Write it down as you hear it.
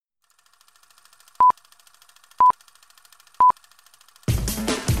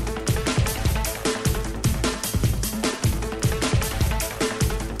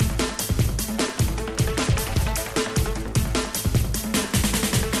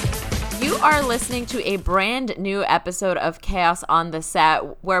are listening to a brand new episode of Chaos on the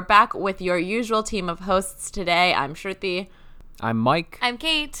Set. We're back with your usual team of hosts today. I'm Shruti. I'm Mike. I'm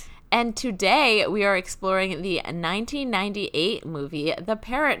Kate. And today we are exploring the 1998 movie, The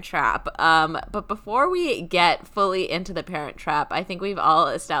Parent Trap. But before we get fully into The Parent Trap, I think we've all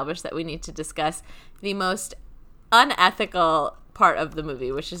established that we need to discuss the most unethical part of the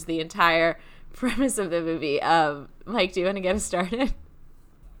movie, which is the entire premise of the movie. Mike, do you want to get us started?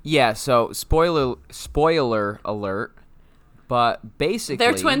 Yeah, so spoiler alert, but basically...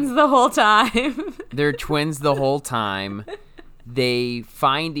 They're twins the whole time. They're twins the whole time. They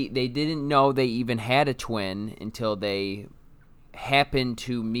didn't know they even had a twin until they happened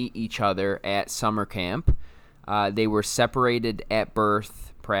to meet each other at summer camp. They were separated at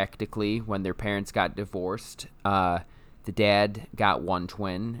birth, practically, when their parents got divorced. The dad got one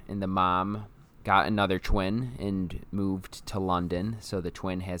twin, and the mom got another twin and moved to London, so the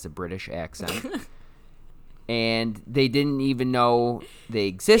twin has a British accent. And they didn't even know they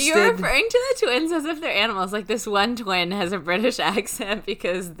existed. You're referring to the twins as if they're animals. Like, this one twin has a British accent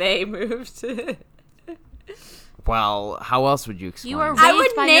because they moved to... Well, how else would you explain You are it?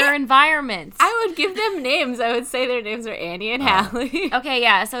 raised by your environment. I would give them names. I would say their names are Annie and Hallie. Okay,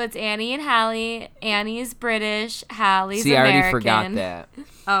 yeah, so it's Annie and Hallie. Annie's British, Hallie's See, I American. already forgot that.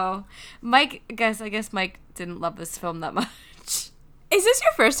 Oh. Mike, I guess Mike didn't love this film that much. Is this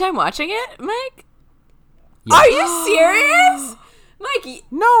your first time watching it, Mike? Yeah. Are you serious? Mike,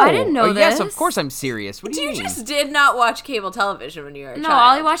 No. I didn't know Yes, this. of course I'm serious. What do you mean? you just did not watch cable television when you were a No, child.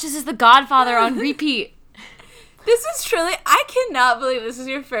 all he watches is The Godfather on repeat. This is truly... I cannot believe this is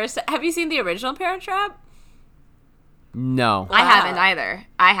your first... Have you seen the original Parent Trap? No. I haven't either.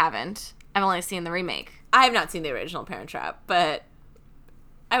 I haven't. I've only seen the remake. I have not seen the original Parent Trap, but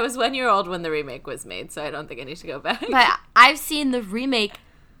I was 1 year old when the remake was made, so I don't think I need to go back. But I've seen the remake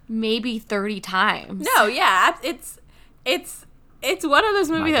maybe 30 times. No, yeah, it's one of those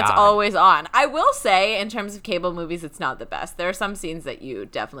movies that's God. always on. I will say, in terms of cable movies, it's not the best. There are some scenes that you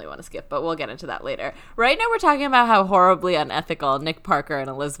definitely want to skip, but we'll get into that later. Right now, we're talking about how horribly unethical Nick Parker and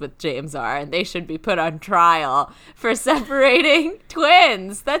Elizabeth James are, and they should be put on trial for separating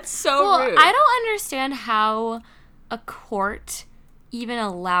twins. That's so rude. I don't understand how a court even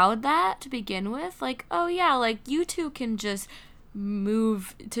allowed that to begin with. Like, oh yeah, like you two can just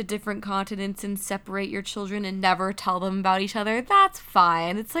move to different continents and separate your children and never tell them about each other. That's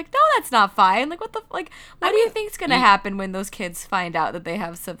fine. It's like, no, that's not fine. Like, what do you think's gonna happen when those kids find out that they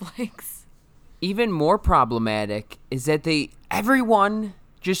have siblings? Even more problematic is that everyone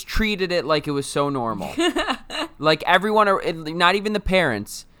just treated it like it was so normal. Like everyone, not even the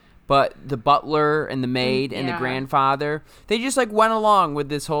parents, but the butler and the maid and the grandfather, they just like went along with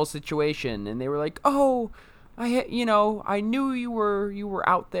this whole situation, and they were like, "Oh, I knew you were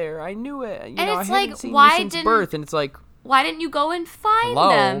out there. I knew it. And I it's haven't like, seen why you since didn't- birth." And it's like, Why didn't you go and find Hello?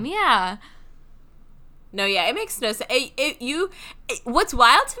 them? Yeah. No, yeah, it makes no sense. What's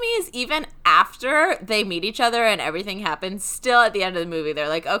wild to me is even after they meet each other and everything happens, still at the end of the movie, they're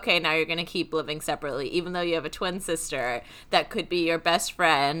like, okay, now you're going to keep living separately, even though you have a twin sister that could be your best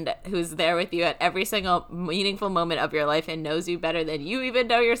friend who's there with you at every single meaningful moment of your life and knows you better than you even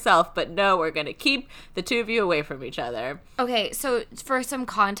know yourself. But no, we're going to keep the two of you away from each other. Okay, so for some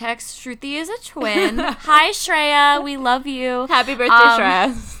context, Shruti is a twin. Hi, Shreya. We love you. Happy birthday,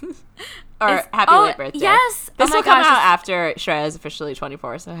 Shreya. Or happy late birthday. Yes. This Oh my will come gosh, out after Shreya is officially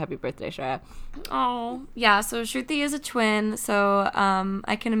 24, so happy birthday, Shreya. Oh, yeah. So Shruti is a twin. So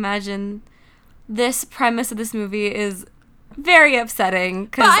I can imagine this premise of this movie is very upsetting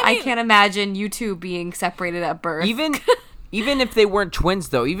because I can't imagine you two being separated at birth. even if they weren't twins,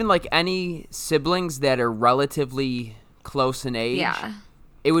 though, even like any siblings that are relatively close in age,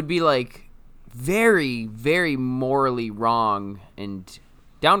 it would be like very, very morally wrong and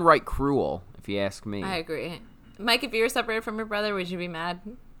downright cruel, if you ask me. I agree. Mike, if you were separated from your brother, would you be mad?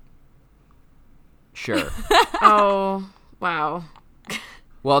 Sure. Oh, wow.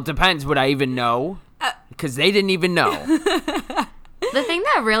 Well, it depends. Would I even know? Because they didn't even know. The thing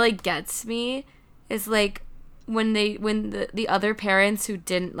that really gets me is like when the other parents who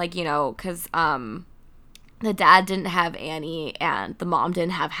didn't, like, you know, because the dad didn't have Annie and the mom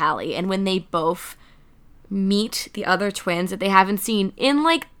didn't have Hallie, and when they both meet the other twins that they haven't seen in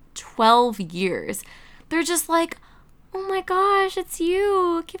like 12 years, they're just like, oh my gosh, it's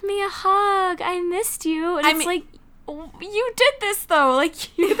you, give me a hug, I missed you. And like, you did this though,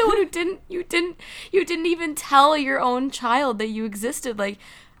 like you're the one who you didn't even tell your own child that you existed. Like,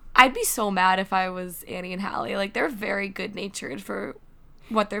 I'd be so mad if I was Annie and Hallie. Like, they're very good natured for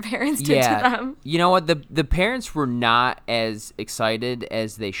what their parents did to Yeah, them. you know what? The parents were not as excited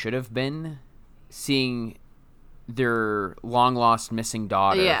as they should have been seeing their long lost missing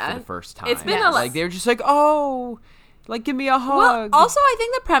daughter Yeah. for the first time. It's been Yes. like they were just like, oh, like give me a hug. Well, also, I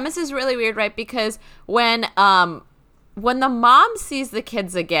think the premise is really weird, right? Because when the mom sees the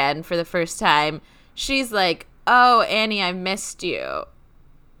kids again for the first time, she's like, "Oh, Annie, I missed you,"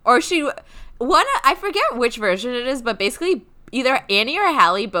 or I forget which version it is, but basically either Annie or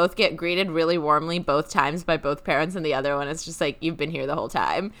Hallie both get greeted really warmly both times by both parents, and the other one is just like, "You've been here the whole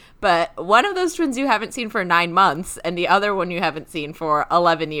time." But one of those twins you haven't seen for 9 months, and the other one you haven't seen for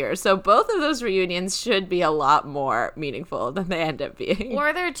 11 years. So both of those reunions should be a lot more meaningful than they end up being.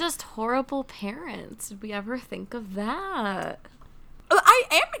 Or they're just horrible parents. Did we ever think of that? I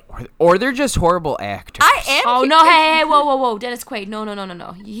am. or they're just horrible actors. I am. Oh no! Hey, whoa! Dennis Quaid. No.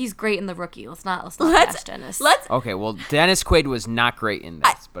 He's great in The Rookie. Let's not bash Dennis. Okay, well, Dennis Quaid was not great in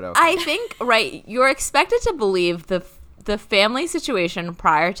this, but okay. I think, right, you're expected to believe the family situation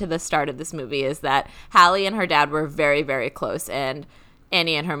prior to the start of this movie is that Hallie and her dad were very, very close, and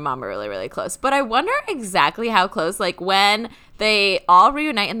Annie and her mom are really, really close. But I wonder exactly how close, like when they all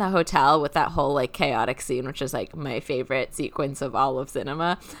reunite in the hotel with that whole like chaotic scene, which is like my favorite sequence of all of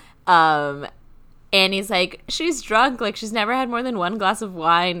cinema. Annie's like, she's drunk, like she's never had more than one glass of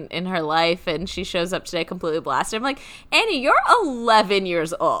wine in her life, and she shows up today completely blasted. I'm like, Annie, you're 11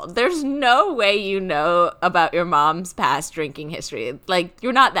 years old. There's no way you know about your mom's past drinking history. Like,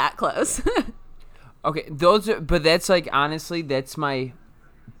 you're not that close. Okay, but that's like, honestly, that's my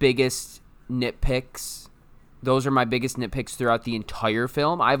biggest nitpicks. Those are my biggest nitpicks throughout the entire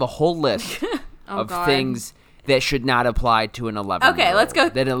film. I have a whole list of God. things that should not apply to an 11-year-old. Okay, let's go.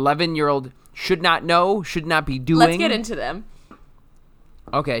 That an 11-year-old should not know, should not be doing. Let's get into them.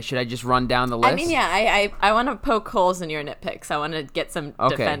 Okay, should I just run down the list? I mean, yeah, I want to poke holes in your nitpicks. I want to get some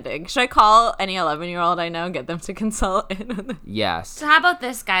Okay. defending. Should I call any 11-year-old I know and get them to consult in on the- Yes. So how about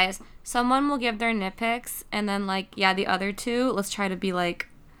this, guys? Someone will give their nitpicks, and then the other two, let's try to be like,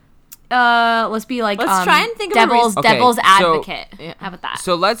 let's try and think of a devil's Okay, devil's so- advocate. Yeah. How about that?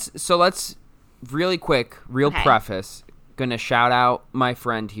 So let's really quick, Okay. preface. Gonna shout out my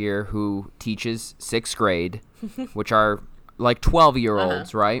friend here who teaches 6th grade, which are like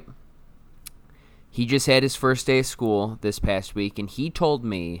 12-year-olds, right? He just had his first day of school this past week, and he told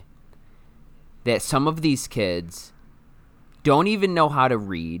me that some of these kids don't even know how to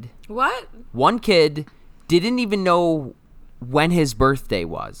read. What? One kid didn't even know when his birthday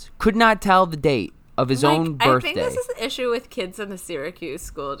was. Could not tell the date of his own birthday. I think this is the issue with kids in the Syracuse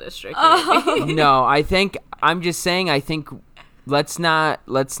school district. No, I'm just saying, I think let's not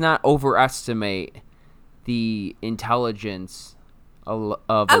overestimate the intelligence of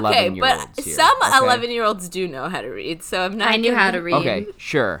Okay, 11-year-olds but here, some okay? 11-year-olds do know how to read, so I'm not. I knew how to read. Okay,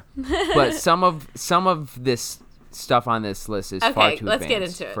 sure. But some of this stuff on this list is far Okay, too let's get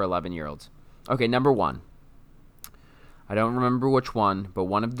advanced into it. for 11-year-olds. Okay, number 1. I don't remember which one, but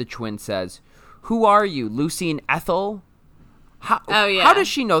one of the twins says, "Who are you, Lucy and Ethel?" Oh, yeah. How does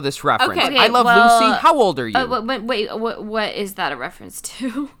she know this reference? Okay, I love well, Lucy. How old are you? Wait, what is that a reference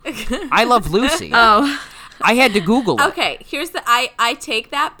to? I love Lucy. Oh, I had to Google it. Okay, here's the I take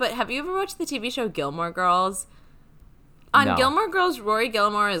that, but have you ever watched the TV show Gilmore Girls? On No. Gilmore Girls, Rory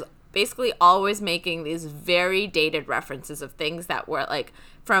Gilmore is basically always making these very dated references of things that were like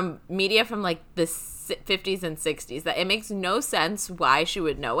from media from like the 50s and 60s that it makes no sense why she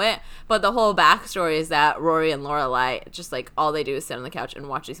would know it, but the whole backstory is that Rory and Lorelai just like all they do is sit on the couch and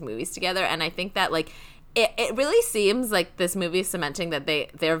watch these movies together, and I think that like it really seems like this movie is cementing that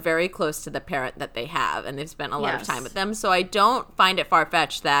they're very close to the parent that they have, and they've spent a lot of Yes. time with them. So I don't find it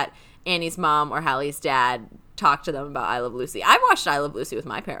far-fetched that Annie's mom or Hallie's dad talked to them about I Love Lucy. I watched I Love Lucy with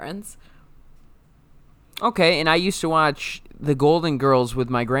my parents. Okay, and I used to watch The Golden Girls with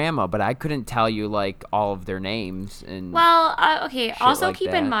my grandma, but I couldn't tell you like all of their names. And well, okay. Shit Also, like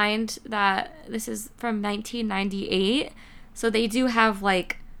keep that. in mind that this is from 1998, so they do have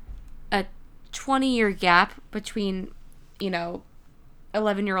like a 20-year gap between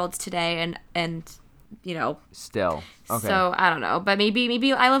 11-year-olds today and still, okay. So I don't know, but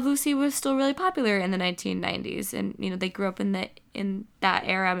maybe I Love Lucy was still really popular in the 1990s, and they grew up in that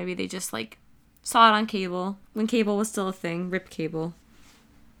era. Maybe they just like saw it on cable when cable was still a thing. Rip cable.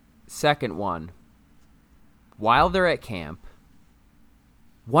 Second one. While they're at camp,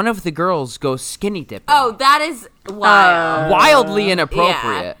 one of the girls goes skinny dipping. Oh, that is wild. Wildly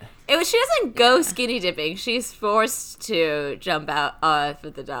inappropriate. She doesn't go skinny dipping. She's forced to jump out of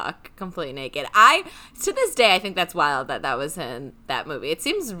the dock completely naked. To this day, I think that's wild that was in that movie. It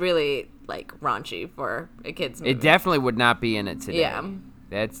seems really like raunchy for a kid's movie. It definitely would not be in it today. Yeah.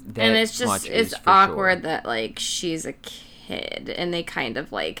 That and it's much just it's is for awkward sure. that like she's a kid and they kind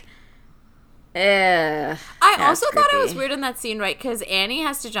of like I I also thought it was weird in that scene, right? Because Annie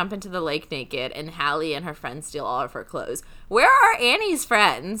has to jump into the lake naked, and Hallie and her friends steal all of her clothes. Where are Annie's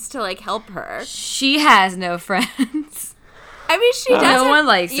friends to like help her? She has no friends. I mean, she doesn't. No one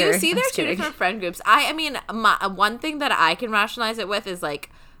likes You her. see, I'm there's just two kidding. different friend groups. I mean, one thing that I can rationalize it with is like,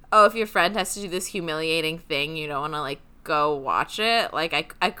 oh, if your friend has to do this humiliating thing, you don't want to like go watch it.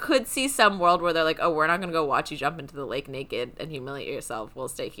 Like, I could see some world where they're like, oh, we're not gonna go watch you jump into the lake naked and humiliate yourself. We'll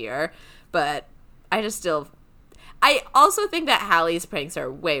stay here. But I also think that Hallie's pranks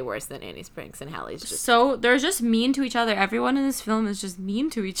are way worse than Annie's pranks, and Hallie's just So they're just mean to each other. Everyone in this film is just mean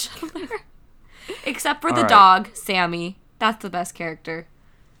to each other. Except for the All right. dog, Sammy. That's the best character.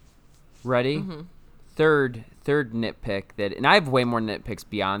 Ready? Mm-hmm. Third nitpick and I have way more nitpicks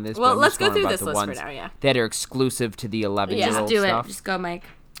beyond this. Well, but I'm let's just go going through about this the list for ones now, yeah. that are exclusive to the 11-year-old Just do stuff. it. Just go, Mike.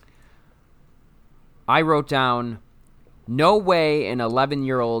 I wrote down, no way an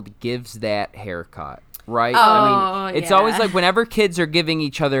 11-year-old gives that haircut. Right? I mean, it's yeah. always like whenever kids are giving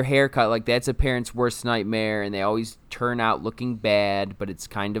each other haircut, like that's a parent's worst nightmare, and they always turn out looking bad, but it's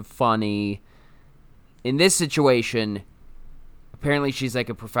kind of funny. In this situation, apparently she's like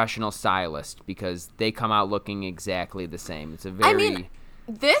a professional stylist because they come out looking exactly the same. It's a very,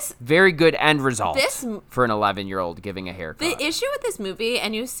 this very good end result this- for an 11-year-old giving a haircut. The issue with this movie,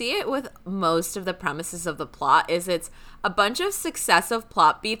 and you see it with most of the premises of the plot, is it's a bunch of successive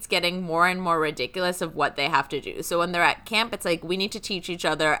plot beats getting more and more ridiculous of what they have to do. So when they're at camp, it's like, we need to teach each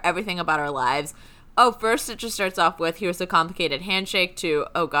other everything about our lives. Oh, first it just starts off with, here's a complicated handshake, to,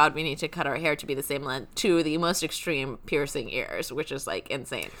 oh God, we need to cut our hair to be the same length, to the most extreme piercing ears, which is like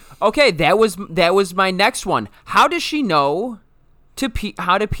insane. Okay, that was my next one. How does she know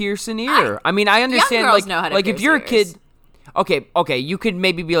how to pierce an ear? I mean, I understand girls like know how to like if pierce you're a ears. kid. Okay, you could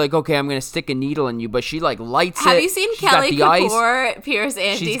maybe be like, okay, I'm gonna stick a needle in you, but she like lights it. Have you seen She's got Kelly the ice. Kapoor pierce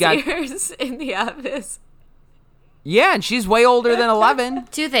Andy's got- ears in The Office? Yeah, and she's way older than 11.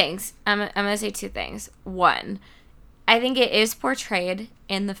 Two things. I'm going to say two things. One, I think it is portrayed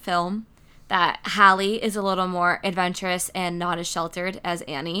in the film that Hallie is a little more adventurous and not as sheltered as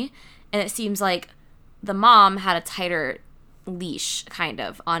Annie. And it seems like the mom had a tighter leash, kind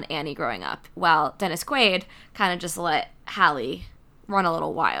of, on Annie growing up, while Dennis Quaid kind of just let Hallie run a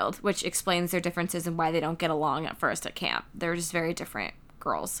little wild, which explains their differences and why they don't get along at first at camp. They're just very different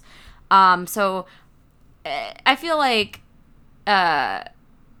girls. So I feel like a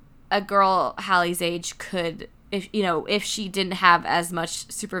girl Hallie's age could, if she didn't have as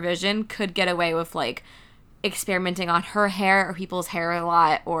much supervision, could get away with like experimenting on her hair or people's hair a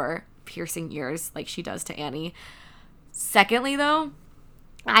lot, or piercing ears like she does to Annie. Secondly, though,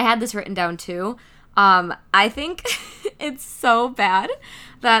 I had this written down too. I think it's so bad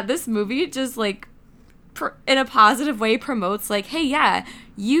that this movie just like in a positive way promotes like, hey, yeah,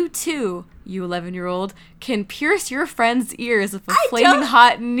 you too, you 11-year-old, can pierce your friend's ears with a flaming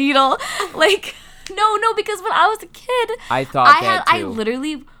hot needle. Like, no, because when I was a kid, I thought that I too.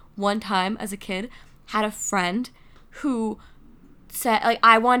 literally one time as a kid had a friend who said, like,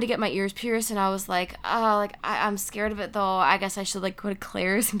 I wanted to get my ears pierced, and I was like, oh, like, I'm scared of it, though. I guess I should, like, go to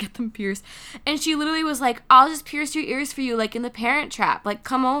Claire's and get them pierced. And she literally was like, I'll just pierce your ears for you, like, in the Parent Trap. Like,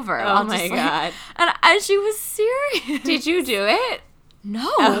 come over. Oh, my God. And she was serious. Did you do it?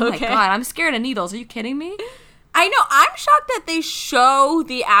 No. Oh, Oh, my okay. God. I'm scared of needles. Are you kidding me? I know. I'm shocked that they show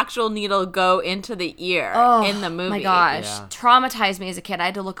the actual needle go into the ear in the movie. Oh, my gosh. Yeah. Traumatized me as a kid. I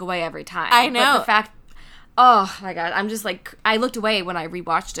had to look away every time. I But know. the fact... Oh, my God. I'm just like... I looked away when I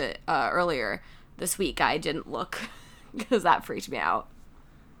rewatched it earlier this week. I didn't look because that freaked me out.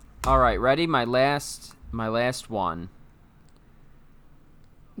 All right, ready? My last one.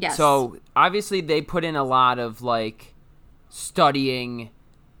 Yes. So obviously they put in a lot of like studying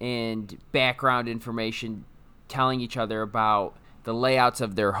and background information, telling each other about the layouts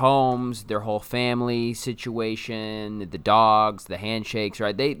of their homes, their whole family situation, the dogs, the handshakes,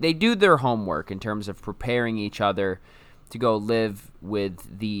 right? They do their homework in terms of preparing each other to go live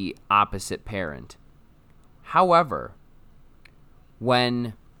with the opposite parent. However,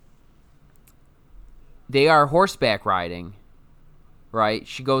 when they are horseback riding, right?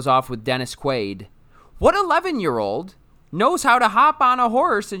 She goes off with Dennis Quaid. What 11-year-old knows how to hop on a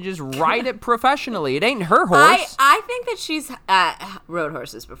horse and just ride it professionally? It ain't her horse. I think that she's rode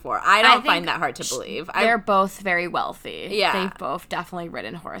horses before. I don't find that hard to believe. They're both very wealthy. Yeah. They've both definitely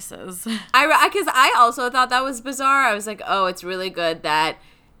ridden horses. Because I also thought that was bizarre. I was like, oh, it's really good that,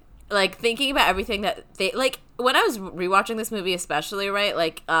 like, thinking about everything that they, like, when I was rewatching this movie especially, right,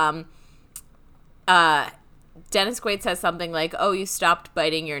 like, Dennis Quaid says something like, "Oh, you stopped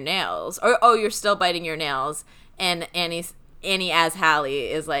biting your nails," or "Oh, you're still biting your nails," and Annie as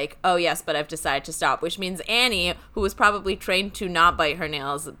Hallie is like, "Oh yes, but I've decided to stop," which means Annie, who was probably trained to not bite her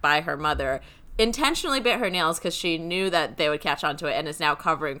nails by her mother, intentionally bit her nails because she knew that they would catch onto it and is now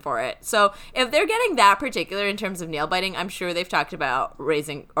covering for it. So if they're getting that particular in terms of nail biting, I'm sure they've talked about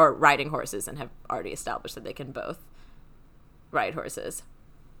raising or riding horses and have already established that they can both ride horses.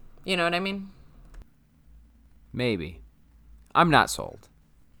 You know what I mean? Maybe. I'm not sold.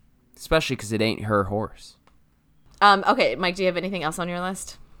 Especially because it ain't her horse. Okay, Mike, do you have anything else on your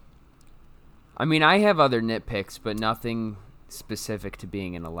list? I mean, I have other nitpicks, but nothing specific to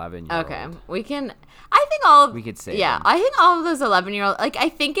being an 11-year-old. Okay, we can. I think all of we could say yeah. them. I think all of those 11-year-old, like, I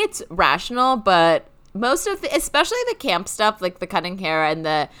think it's rational, but most of the, especially the camp stuff, like the cutting hair and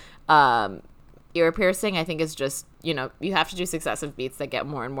the ear piercing, I think is just, you know, you have to do successive beats that get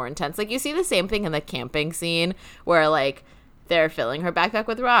more and more intense. Like, you see the same thing in the camping scene where, like, they're filling her backpack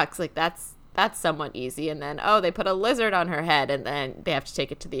with rocks. Like, that's somewhat easy. And then, oh, they put a lizard on her head, and then they have to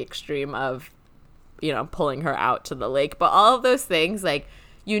take it to the extreme of, you know, pulling her out to the lake. But all of those things, like,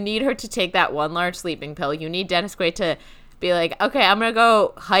 you need her to take that one large sleeping pill. You need Dennis Quaid to be like, okay, I'm going to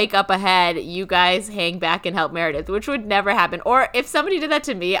go hike up ahead. You guys hang back and help Meredith, which would never happen. Or if somebody did that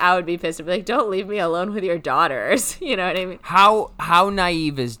to me, I would be pissed. I'd be like, don't leave me alone with your daughters. You know what I mean? How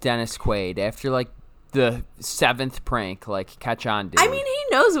naive is Dennis Quaid after, like, the 7th prank? Like, catch on, dude. I mean,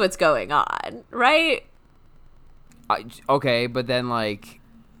 he knows what's going on, right? Okay, but then, like,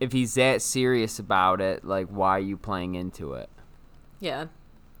 if he's that serious about it, like, why are you playing into it? Yeah.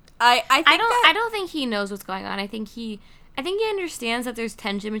 I don't think he knows what's going on. I think he understands that there's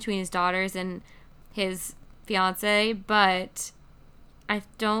tension between his daughters and his fiance, but I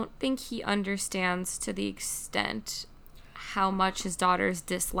don't think he understands to the extent how much his daughters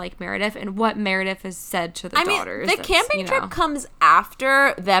dislike Meredith and what Meredith has said to the daughters. The camping trip comes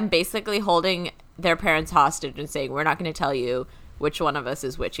after them basically holding their parents hostage and saying, we're not going to tell you which one of us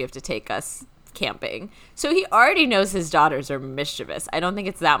is which. You have to take us camping. So he already knows his daughters are mischievous. I don't think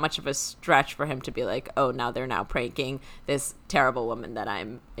it's that much of a stretch for him to be like, oh, now they're now pranking this terrible woman that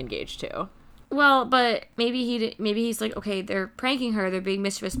I'm engaged to. Well, but maybe he's like, okay, they're pranking her, they're being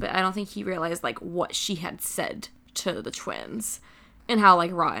mischievous, but I don't think he realized, like, what she had said to the twins and how,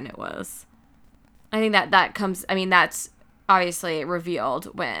 like, rotten it was. I think that comes, I mean, that's obviously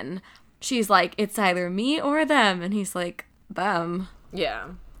revealed when she's like, it's either me or them, and he's like, them. Yeah.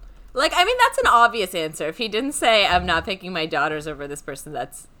 Like, I mean, that's an obvious answer. If he didn't say, I'm not picking my daughters over this person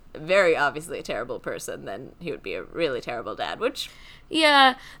that's very obviously a terrible person, then he would be a really terrible dad, which...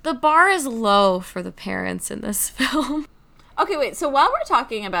 Yeah, the bar is low for the parents in this film. Okay, wait, so while we're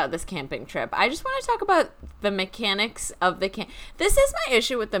talking about this camping trip, I just want to talk about the mechanics of the camp. This is my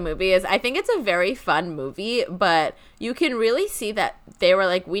issue with the movie, is I think it's a very fun movie, but you can really see that they were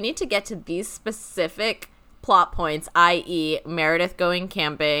like, we need to get to these specific plot points, i.e. Meredith going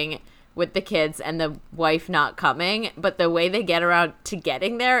camping with the kids and the wife not coming, but the way they get around to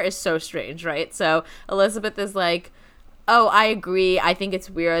getting there is so strange, right? So Elizabeth is like, oh, I agree. I think it's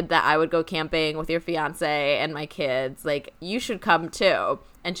weird that I would go camping with your fiance and my kids. Like, you should come too.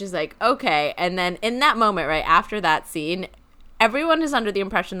 And she's like, okay. And then in that moment, right after that scene, everyone is under the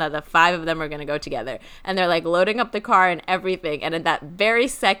impression that the 5 of them are going to go together. And they're, like, loading up the car and everything. And in that very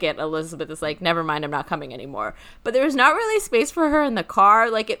second, Elizabeth is like, never mind, I'm not coming anymore. But there's not really space for her in the car.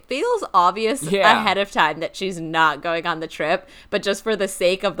 Like, it feels obvious ahead of time that she's not going on the trip. But just for the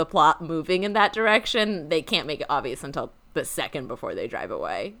sake of the plot moving in that direction, they can't make it obvious until the second before they drive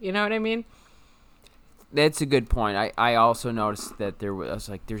away. You know what I mean? That's a good point. I also noticed that I was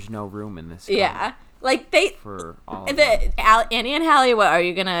like, there's no room in this car. Yeah. Like, for all of them. Annie and Hallie, what, are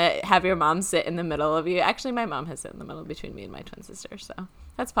you going to have your mom sit in the middle of you? Actually, my mom has sit in the middle between me and my twin sister, so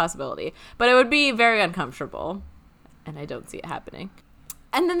that's a possibility. But it would be very uncomfortable, and I don't see it happening.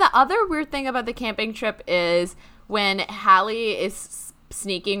 And then the other weird thing about the camping trip is when Hallie is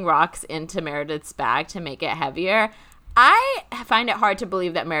sneaking rocks into Meredith's bag to make it heavier, I find it hard to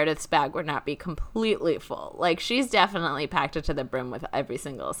believe that Meredith's bag would not be completely full. Like, she's definitely packed it to the brim with every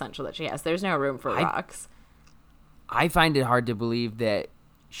single essential that she has. There's no room for rocks. I find it hard to believe that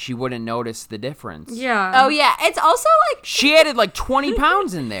she wouldn't notice the difference. Yeah. Oh, yeah. It's also like... She added like 20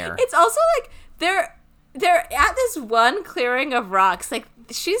 pounds in there. It's also like they're at this one clearing of rocks. Like,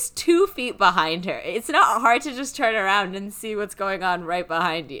 she's 2 feet behind her. It's not hard to just turn around and see what's going on right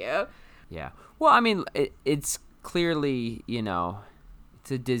behind you. Yeah. Well, I mean, it's... clearly, you know, it's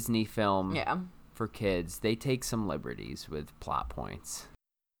a Disney film for kids. They take some liberties with plot points.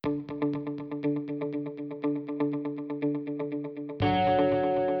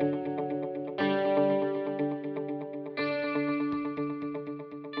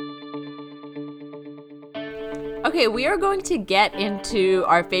 Okay, we are going to get into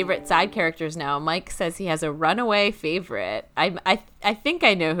our favorite side characters now. Mike says he has a runaway favorite. I think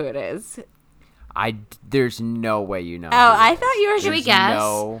I know who it is. There's no way you know. Oh, I thought you were Should going we to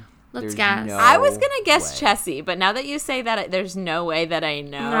guess? Let's guess. I was going to guess way. Chessie, but now that you say that, there's no way that I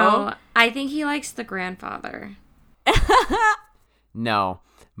know. No, I think he likes the grandfather. No.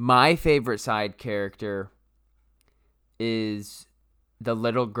 My favorite side character is the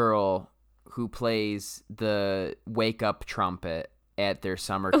little girl who plays the wake up trumpet at their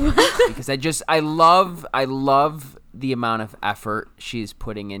summer camp. Because I love the amount of effort she's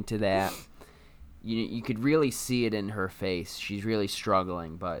putting into that. You could really see it in her face. She's really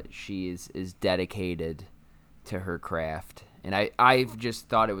struggling, but she is dedicated to her craft. And I just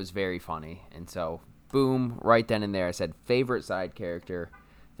thought it was very funny. And so, boom, right then and there, I said, favorite side character,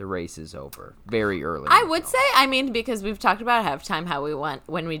 the race is over. Very early. I would say, I mean, because we've talked about ahead of time how we want,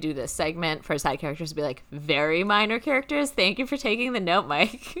 when we do this segment, for side characters to be like very minor characters. Thank you for taking the note,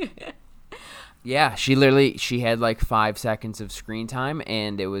 Mike. Yeah, she had like 5 seconds of screen time,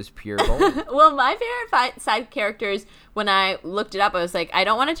 and it was pure gold. Well, my favorite side characters, when I looked it up, I was like, I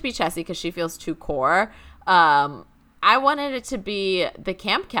don't want it to be Chessie because she feels too core. I wanted it to be the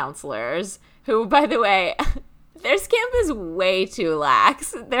camp counselors, who, by the way, their camp is way too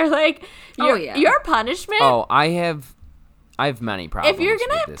lax. They're like, your punishment. Oh, I have many problems. If you're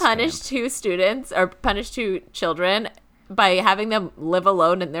gonna with this punish camp. 2 students or punish 2 children by having them live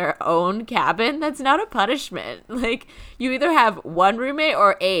alone in their own cabin, that's not a punishment. Like, you either have 1 roommate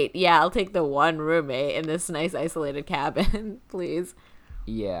or 8. Yeah, I'll take the 1 roommate in this nice isolated cabin, please.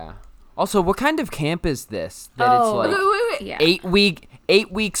 Yeah. Also, what kind of camp is this? That it's like wait. Yeah.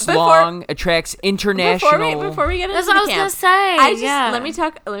 8 weeks long, attracts international. Before we get into That's what I was the gonna camp,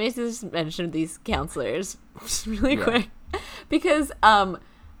 say. let me just mention these counselors just really Yeah. quick, because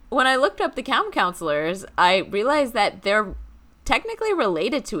when I looked up the camp counselors, I realized that they're technically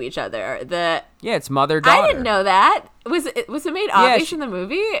related to each other. Yeah, it's mother-daughter. I didn't know that. Was it made obvious in the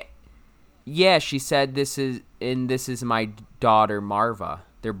movie? Yeah, she said this is my daughter Marva.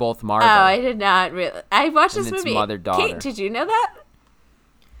 They're both Marva. Oh, I did not really. I watched And this it's movie. mother-daughter. Kate, did you know that?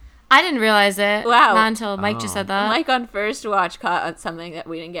 I didn't realize it. Wow. Not until Mike just said that. Mike on first watch caught on something that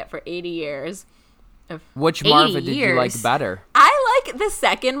we didn't get for 80 years. Which 80 Marva did you years. like better? I like the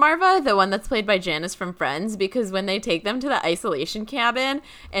second Marva, the one that's played by Janice from Friends, because when they take them to the isolation cabin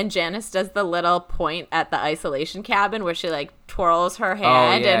and Janice does the little point at the isolation cabin where she like twirls her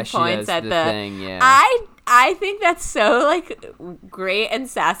hand and she points does at the the thing, yeah. I think that's so like great and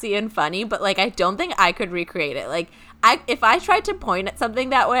sassy and funny, but like I don't think I could recreate it. Like if I tried to point at something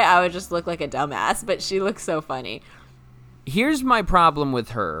that way, I would just look like a dumbass, but she looks so funny. Here's my problem with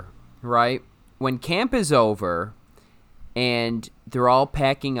her, right? When camp is over and they're all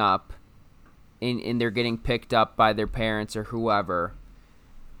packing up and they're getting picked up by their parents or whoever,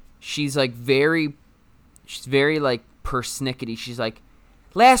 she's very like persnickety. She's like,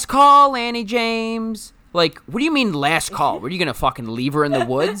 last call, Annie James. Like, what do you mean last call? What, are you going to fucking leave her in the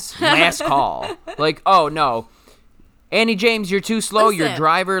woods? Last call. Like, oh, no. Annie James, you're too slow. Your Listen,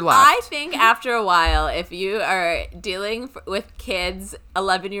 driver left. I think after a while, if you are dealing with kids,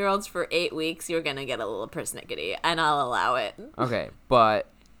 11-year-olds for 8 weeks, you're going to get a little persnickety, and I'll allow it. Okay, but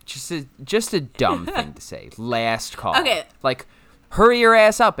just a dumb thing to say. Last call. Okay. Like, hurry your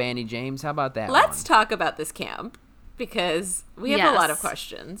ass up, Annie James. How about that Let's one? talk about this camp, because we have a lot of Yes.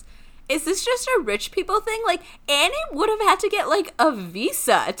 questions. Is this just a rich people thing? Like, Annie would have had to get, like, a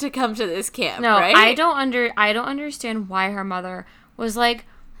visa to come to this camp, No, right? I don't understand why her mother was like,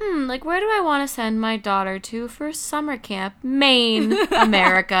 like, where do I want to send my daughter to for summer camp? Maine,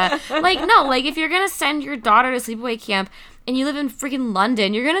 America. Like, no, like, if you're going to send your daughter to sleepaway camp and you live in freaking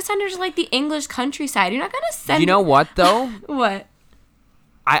London, you're going to send her to, like, the English countryside. You're not going to send You know what, though? What?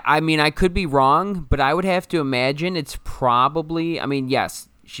 I mean, I could be wrong, but I would have to imagine it's probably... I mean, yes,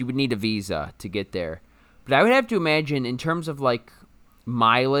 she would need a visa to get there. But I would have to imagine, in terms of, like,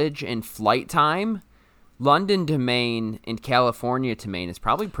 mileage and flight time, London to Maine and California to Maine is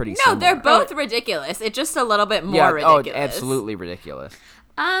probably pretty No, similar. they're both ridiculous. It's just a little bit more ridiculous. Oh, absolutely ridiculous.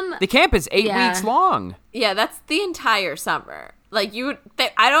 Um, The camp is 8 Yeah. weeks long. Yeah, that's the entire summer. Like,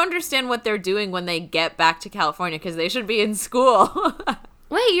 I don't understand what they're doing when they get back to California, because they should be in school.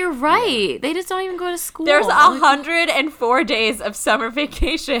 wait, you're right. They just don't even go to school. There's 104 days of summer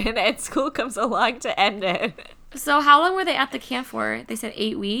vacation, and school comes along to end it. So how long were they at the camp for? They said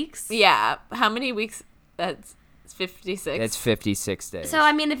 8 weeks? Yeah. How many weeks? That's 56. That's 56 days. So,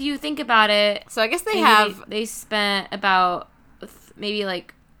 I mean, if you think about it, So I guess they maybe have... they spent about maybe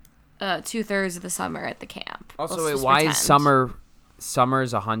like 2/3 of the summer at the camp. Also, Let's wait, just why pretend. is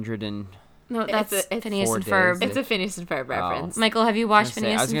summer's 100 and No, that's it's Phineas 4 and days. Ferb. It's a Phineas and Ferb reference. Michael, have you watched I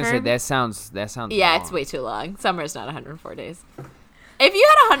Phineas was and gonna Ferb? say that sounds. Yeah, long. it's way too long. Summer's not 104 days. If you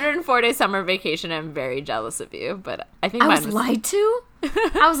had a 104-day summer vacation, I'm very jealous of you. But I think I mine was lied to.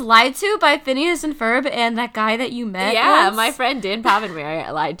 I was lied to by Phineas and Ferb and that guy that you met. Yeah, once. my friend Dan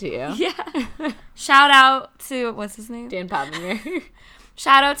Povenmire lied to you. Yeah. Shout out to what's his name? Dan Povenmire.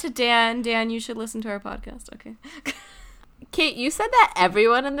 Shout out to Dan. Dan, you should listen to our podcast. Okay. Kate, you said that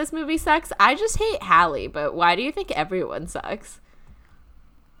everyone in this movie sucks. I just hate Hallie, but why do you think everyone sucks?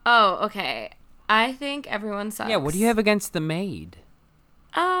 Oh, okay. I think everyone sucks. Yeah, what do you have against the maid?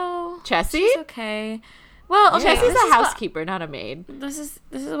 Oh, Chessie? she's okay. Well, okay. Chessie's this a is what- housekeeper, not a maid. This is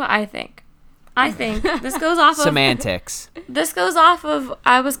what I think. I think this goes off of Semantics. This goes off of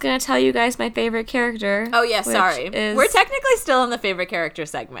I was gonna tell you guys my favorite character. Oh, yeah, which sorry. is- We're technically still in the favorite character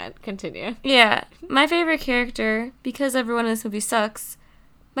segment. Continue. Yeah, my favorite character, because everyone in this movie sucks.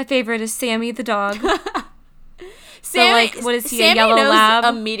 My favorite is Sammy the dog. Like, what is he, a Sammy yellow knows lab?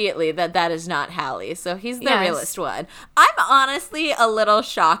 immediately that is not Hallie, so he's the Yes. realest one. I'm honestly a little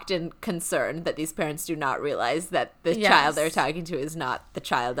shocked and concerned that these parents do not realize that the Yes. child they're talking to is not the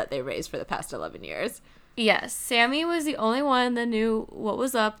child that they raised for the past 11 years. Yes, Sammy was the only one that knew what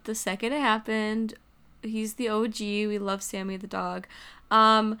was up the second it happened. He's the OG. We love Sammy the dog.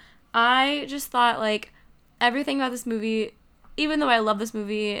 I just thought, like, everything about this movie, even though I love this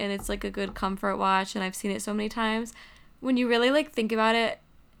movie and it's, like, a good comfort watch and I've seen it so many times, when you really, like, think about it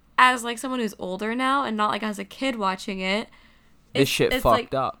as, like, someone who's older now and not, like, as a kid watching it, This shit it's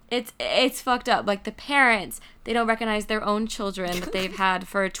fucked like, up. It's fucked up. Like, the parents, they don't recognize their own children that they've had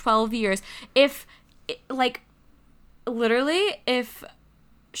for 12 years. Like, literally, if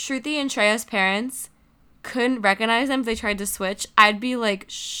Shruti and Shreya's parents couldn't recognize them if they tried to switch, I'd be, like,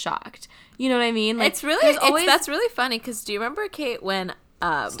 shocked. You know what I mean? Like, It's really, there's always... that's really funny, because do you remember, Kate, when...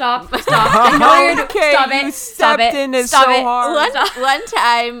 Stop. I know you're Okay, Stop you it. stepped Stop it. in it Stop so it. hard. One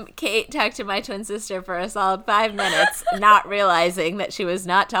time, Kate talked to my twin sister for a solid 5 minutes, not realizing that she was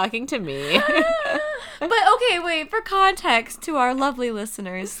not talking to me. But okay, wait, for context to our lovely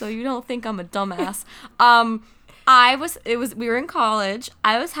listeners, so you don't think I'm a dumbass. We were in college.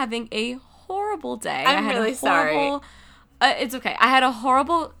 I was having a horrible day. I'm really sorry. It's okay. I had a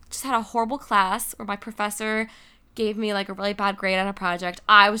horrible class where my professor gave me, like, a really bad grade on a project.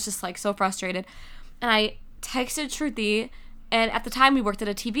 I was just, like, so frustrated. And I texted Shruti, and at the time we worked at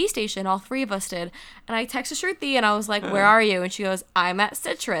a TV station, all 3 of us did. And I texted Shruti and I was like, "Where are you?" And she goes, "I'm at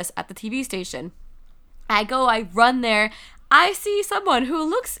Citrus at the TV station." I run there. I see someone who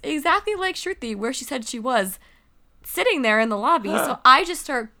looks exactly like Shruti, where she said she was, sitting there in the lobby. So I just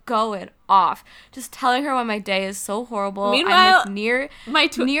start going off, just telling her why my day is so horrible. Meanwhile, I'm, like, my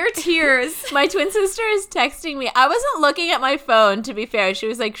near tears. My twin sister is texting me. I wasn't looking at my phone, to be fair. She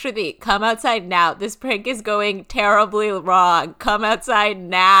was like, Shruti, come outside now. This prank is going terribly wrong. Come outside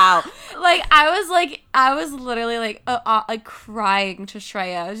now. I was literally like crying to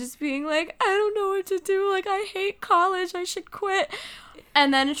Shreya. I was just being like, I don't know what to do. Like, I hate college. I should quit.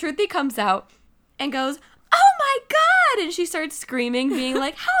 And then Shruti comes out and goes, "Oh my God!" And she starts screaming, being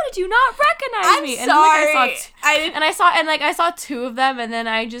like, "How did you not recognize me?" And sorry. I saw 2 of them, and then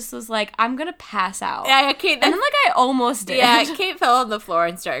I just was like, I'm gonna pass out. Yeah, Kate. And then, like, I almost did. Yeah, Kate fell on the floor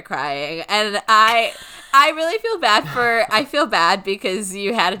and started crying. And I really feel bad I feel bad because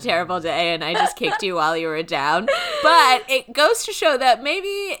you had a terrible day and I just kicked you while you were down. But it goes to show that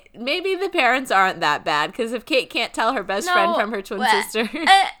maybe the parents aren't that bad, because if Kate can't tell her best friend from her twin sister.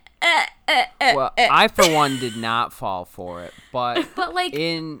 Well, I for one did not fall for it, but like,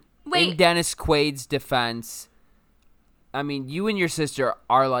 in wait. Dennis Quaid's defense, I mean, you and your sister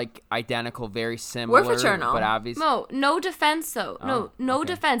are, like, identical, very similar. We're fraternal. But obviously, No defense though. No okay.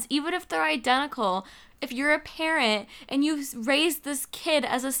 defense. Even if they're identical, if you're a parent and you've raised this kid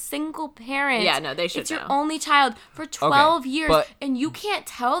as a single parent, Yeah, no, they should It's your know. only child for 12 years, but- and you can't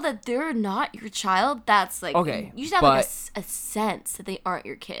tell that they're not your child. That's like, Okay, you should have, like, but- a sense that they aren't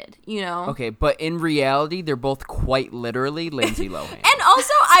your kid. You know? okay, but in reality, they're both quite literally Lindsay Lohan. And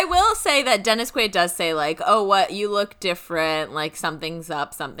also, I will say that Dennis Quaid does say, like, "Oh, what, you look different, like, something's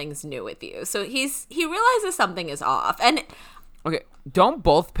up, something's new with you." So he realizes something is off. And Okay, don't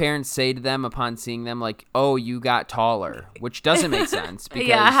both parents say to them upon seeing them, like, "Oh, you got taller," which doesn't make sense. Because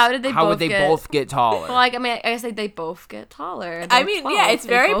Yeah, how would both they both get taller? Well, like, I mean, I guess, like, they both get taller. I They're mean, 12. yeah, it's They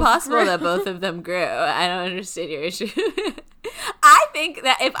very both possible grew. that both of them grew. I don't understand your issue. I think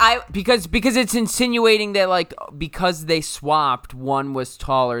that if I... because it's insinuating that, like, because they swapped, one was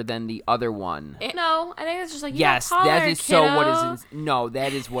taller than the other one. No, I think it's just like, you Yes, got taller, that is so what kiddo. is no,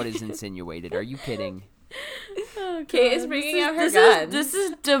 that is what is insinuated. Are you kidding? Oh, Kate is God. bringing out her this guns. This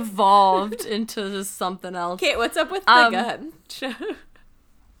is devolved into just something else. Kate, what's up with the gun?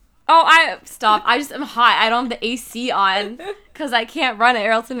 Oh, stop. I just am hot. I don't have the AC on because I can't run it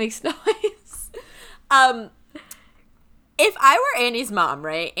or else it makes noise. If I were Annie's mom,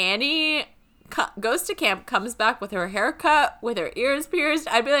 right? Annie goes to camp, comes back with her hair cut, with her ears pierced.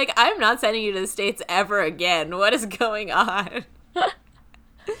 I'd be like, I'm not sending you to the States ever again. What is going on?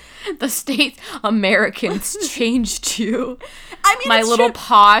 The States, Americans changed you. I mean, my little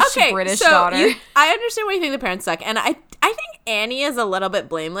posh British daughter. I understand why you think the parents suck, and I think Annie is a little bit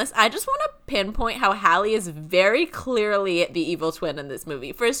blameless. I just want to pinpoint how Hallie is very clearly the evil twin in this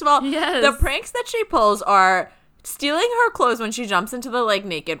movie. First of all, the pranks that she pulls are stealing her clothes when she jumps into the lake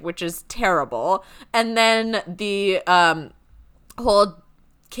naked, which is terrible, and then the whole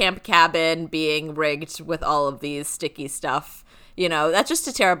camp cabin being rigged with all of these sticky stuff. You know, that's just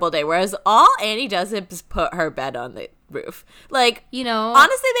a terrible day. Whereas all Annie does is put her bed on the roof. Like, you know,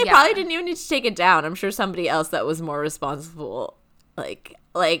 honestly, they probably didn't even need to take it down. I'm sure somebody else that was more responsible.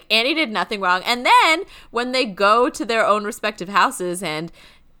 Like Annie did nothing wrong. And then when they go to their own respective houses and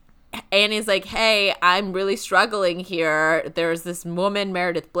Annie's like, hey, I'm really struggling here. There's this woman,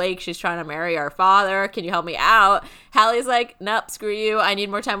 Meredith Blake. She's trying to marry our father. Can you help me out? Hallie's like, nope, screw you. I need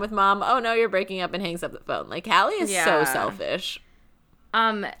more time with mom. Oh, no, you're breaking up, and hangs up the phone. Like, Hallie is so selfish.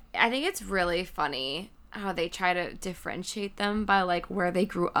 I think it's really funny how they try to differentiate them by, like, where they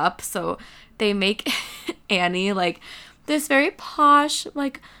grew up. So they make Annie, like, this very posh,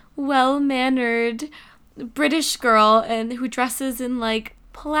 like, well-mannered British girl and who dresses in, like,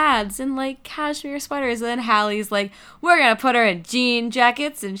 plaids and like cashmere sweaters, and then Hallie's like, we're gonna put her in jean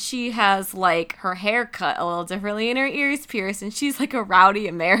jackets, and she has like her hair cut a little differently and her ears pierced, and she's like a rowdy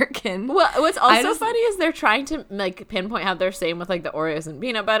American. Well, what's also funny is they're trying to like pinpoint how they're same with like the Oreos and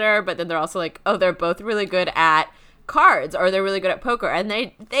peanut butter, but then they're also like, oh, they're both really good at cards, or they're really good at poker, and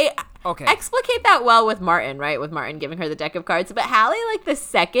they explicate that well with Martin, right? With Martin giving her the deck of cards. But Hallie, like the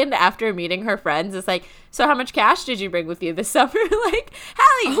second after meeting her friends, is like, so how much cash did you bring with you this summer? Like,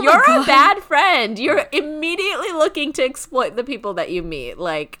 Hallie, you're a bad friend. You're immediately looking to exploit the people that you meet.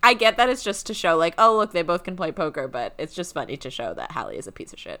 Like, I get that it's just to show like, oh, look, they both can play poker, but it's just funny to show that Hallie is a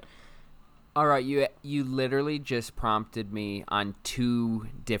piece of shit. All right, you literally just prompted me on two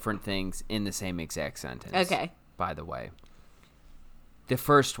different things in the same exact sentence. Okay. By the way. The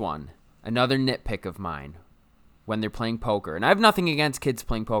first one, another nitpick of mine, when they're playing poker. And I have nothing against kids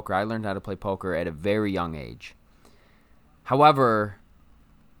playing poker. I learned how to play poker at a very young age. However,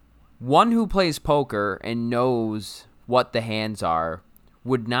 one who plays poker and knows what the hands are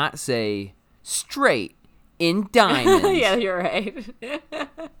would not say straight in diamonds. Yeah, you're right.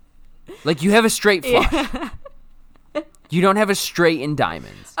 Like, you have a straight flush. Yeah. You don't have a straight in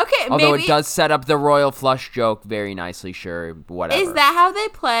diamonds. Okay, although maybe, it does set up the royal flush joke very nicely, sure, whatever. Is that how they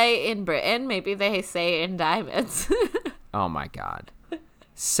play in Britain? Maybe they say in diamonds. Oh, my God.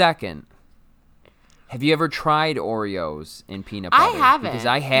 Second, have you ever tried Oreos in peanut butter? I haven't. Because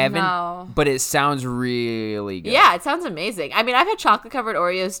I haven't, No. but it sounds really good. Yeah, it sounds amazing. I mean, I've had chocolate-covered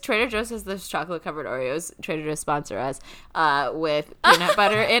Oreos. Trader Joe's has those chocolate-covered Oreos. Trader Joe's sponsor us with peanut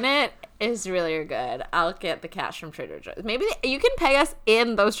butter in it. Is really good. I'll get the cash from Trader Joe's. Maybe you can pay us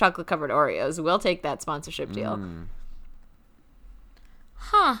in those chocolate-covered Oreos. We'll take that sponsorship deal.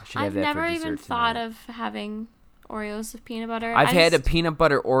 Huh. should I've have that never for even dessert thought tonight. of having Oreos with peanut butter. I've had a peanut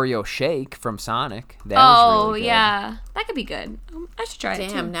butter Oreo shake from Sonic. That was really good. Yeah. That could be good. I should try it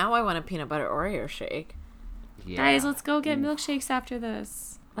too. Damn, now I want a peanut butter Oreo shake. Yeah. Guys, let's go get milkshakes after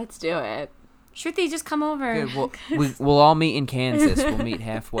this. Let's do it. Shruti, just come over. Good. We'll all meet in Kansas. We'll meet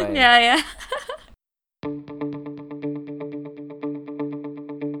halfway. Yeah.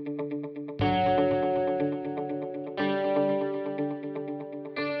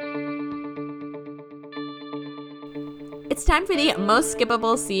 It's time for the most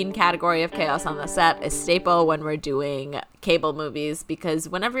skippable scene category of Chaos on the Set, a staple when we're doing cable movies, because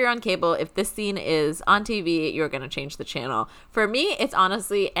whenever you're on cable, if this scene is on TV, you're going to change the channel. For me, it's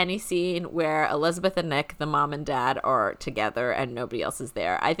honestly any scene where Elizabeth and Nick, the mom and dad, are together and nobody else is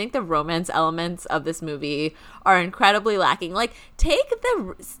there. I think the romance elements of this movie are incredibly lacking. Like,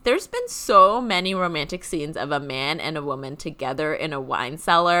 there's been so many romantic scenes of a man and a woman together in a wine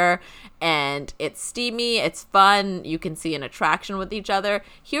cellar, and it's steamy, it's fun, you can see an attraction with each other.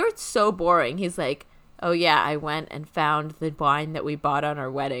 Here it's so boring. He's like, oh yeah, I went and found the wine that we bought on our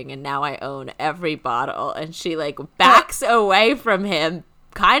wedding, and now I own every bottle. And she like backs away from him,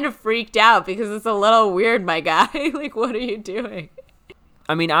 kind of freaked out because it's a little weird, my guy. Like, what are you doing?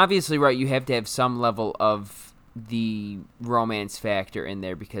 I mean, obviously, right, you have to have some level of the romance factor in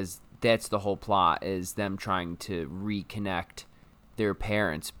there, because that's the whole plot, is them trying to reconnect their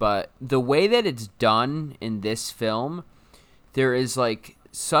parents. But the way that it's done in this film, there is like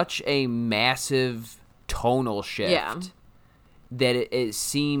such a massive tonal shift that it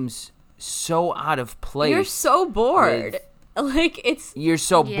seems so out of place. You're so bored. You're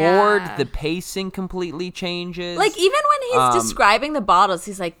so bored. The pacing completely changes. Like, even when he's describing the bottles,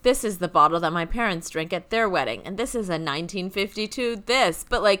 he's like, this is the bottle that my parents drank at their wedding, and this is a 1952 this.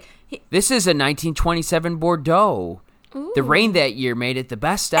 But, like... this is a 1927 Bordeaux. Ooh. The rain that year made it the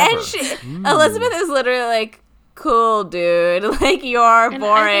best ever. And Elizabeth is literally like, cool, dude. Like, you're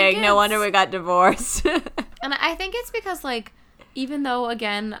boring. No wonder we got divorced. And I think it's because, like, even though,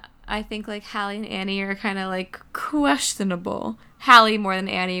 again... I think, like, Hallie and Annie are kind of, like, questionable. Hallie more than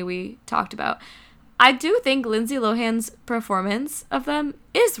Annie, we talked about. I do think Lindsay Lohan's performance of them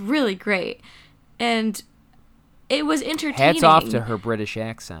is really great. And it was entertaining. Hats off to her British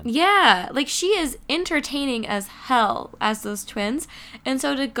accent. Yeah. Like, she is entertaining as hell as those twins. And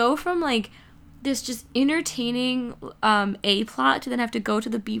so to go from, like, this just entertaining A plot to then have to go to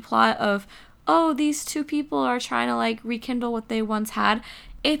the B plot of, oh, these two people are trying to, like, rekindle what they once had.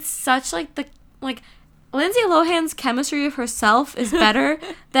 It's such, like, Lindsay Lohan's chemistry of herself is better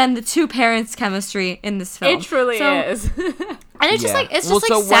than the two parents' chemistry in this film. It truly is. And it's just, like,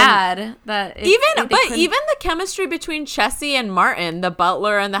 sad that... even the chemistry between Chessie and Martin, the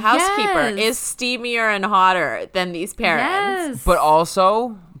butler and the housekeeper, is steamier and hotter than these parents. Yes. But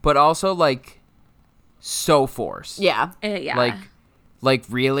also, like, so forced. Yeah. Like,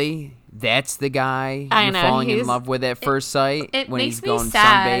 really? That's the guy you're falling in love with at first sight when he's going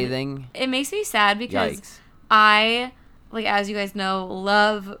sunbathing? It makes me sad because Yikes. I, like, as you guys know,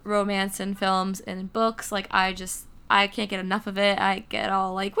 love romance in films and books. Like, I can't get enough of it. I get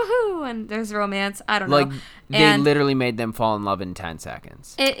all, like, woohoo, and there's romance. I don't know. Like, they literally made them fall in love in 10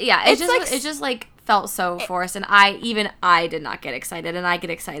 seconds. It just felt so forced, and I did not get excited, and I get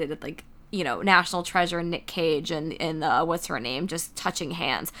excited at, like, you know, National Treasure and Nick Cage and what's her name, just touching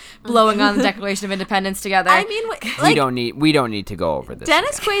hands, blowing on the Declaration of Independence together. I mean, like, we don't need to go over this.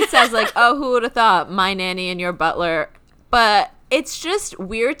 Dennis Quaid says, like, oh, who would have thought, my nanny and your butler, but it's just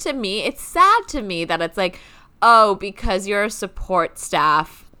weird to me. It's sad to me that it's like, oh, because you're a support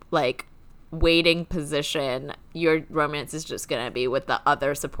staff, like, waiting position, your romance is just gonna be with the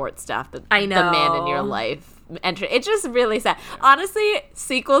other support staff, the man in your life. It's just really sad. Honestly,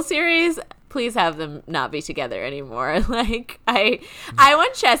 sequel series, please have them not be together anymore. Like, I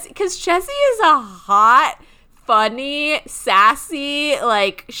want Chessie, because Chessie is a hot, funny, sassy,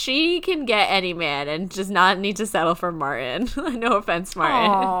 like, she can get any man and just not need to settle for Martin. No offense, Martin.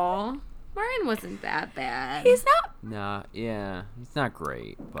 Aww. Martin wasn't that bad. He's not. Nah, yeah, he's not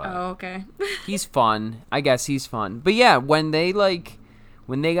great, but okay. He's fun. I guess he's fun. But yeah, when they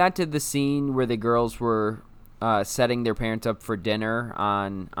got to the scene where the girls were setting their parents up for dinner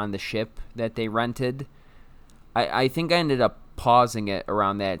on the ship that they rented, I think I ended up pausing it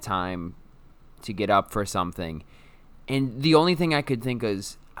around that time to get up for something. And the only thing I could think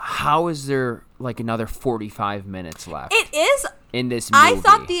is, how is there like another 45 minutes left? It is in this movie. I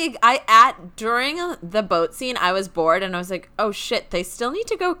thought during the boat scene, I was bored and I was like, oh shit, they still need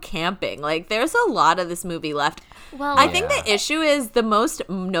to go camping. Like, there's a lot of this movie left. Well, I think the issue is the most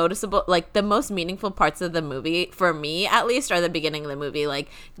noticeable, like the most meaningful parts of the movie, for me at least, are the beginning of the movie, like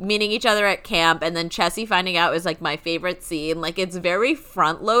meeting each other at camp, and then Chessie finding out is like my favorite scene. Like, it's very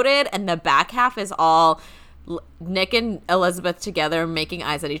front loaded, and the back half is all Nick and Elizabeth together making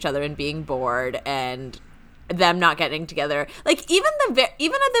eyes at each other and being bored, and them not getting together. Like, even at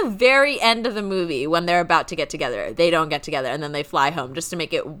the very end of the movie, when they're about to get together, they don't get together, and then they fly home just to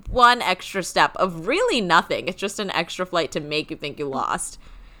make it one extra step of really nothing. It's just an extra flight to make you think you lost.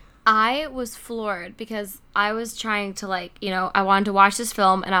 I was floored because I was trying to, like, you know, I wanted to watch this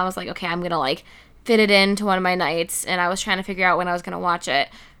film, and I was like, okay, I'm gonna like fit it into one of my nights, and I was trying to figure out when I was gonna watch it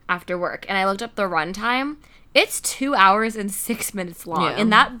after work, and I looked up the runtime. It's 2 hours and 6 minutes long,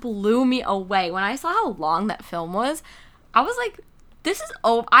 and that blew me away. When I saw how long that film was, I was like, "This is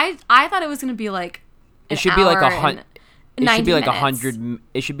oh." I thought it was gonna be like it should be like 100. It should be like 100.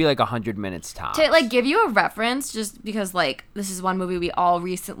 It should be like 100 minutes tops. To like give you a reference, just because like this is one movie we all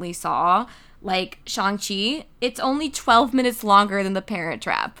recently saw, like Shang-Chi. It's only 12 minutes longer than The Parent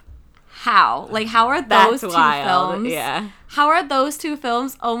Trap. How? Like, how are those two films? Yeah. How are those two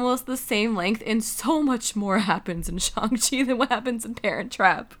films almost the same length, and so much more happens in Shang-Chi than what happens in Parent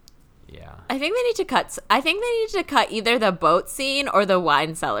Trap? Yeah. I think they need to cut either the boat scene or the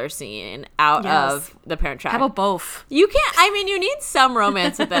wine cellar scene out of The Parent Trap. How about both? You can't. I mean, you need some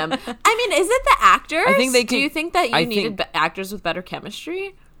romance with them. I mean, is it the actors? I think they Do could- you think that you I needed think- actors with better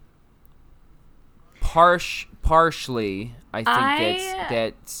chemistry? Partially, I think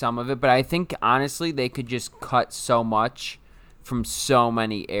that's some of it, but I think honestly they could just cut so much from so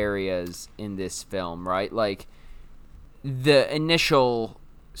many areas in this film, right? Like the initial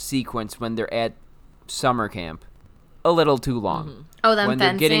sequence when they're at summer camp, a little too long. Mm-hmm. Oh, them when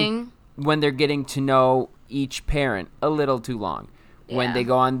fencing. When they're getting to know each parent, a little too long. When Yeah. they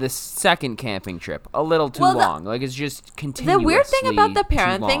go on the second camping trip, a little too long. Like it's just continuously The weird thing about the too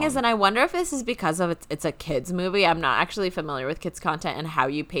parent thing long. is, and I wonder if this is because of it's a kids movie. I'm not actually familiar with kids content and how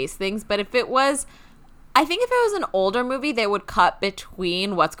you pace things, but if it was, I think if it was an older movie, they would cut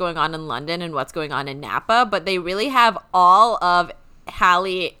between what's going on in London and what's going on in Napa, but they really have all of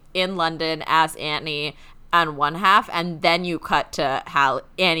Hallie in London as Annie on one half, and then you cut to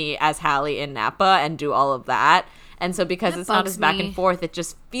Annie as Hallie in Napa and do all of that. And so because That it's not bugs as back me. and forth, it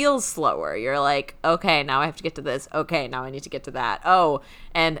just feels slower. You're like, okay, now I have to get to this. Okay, now I need to get to that. Oh,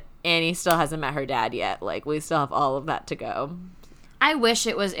 and Annie still hasn't met her dad yet. Like, we still have all of that to go. I wish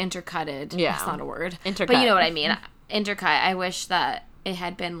it was intercutted. Yeah. That's not a word. Intercut. But you know what I mean. Intercut. I wish that it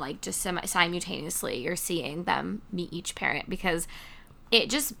had been like just simultaneously you're seeing them meet each parent, because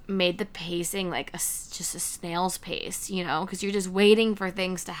it just made the pacing like just a snail's pace, you know, because you're just waiting for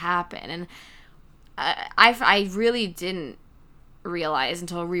things to happen. And I really didn't realize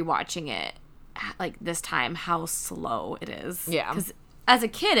until rewatching it like this time how slow it is. Yeah. Because as a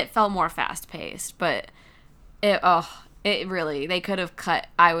kid it felt more fast paced, but it really, they could have cut,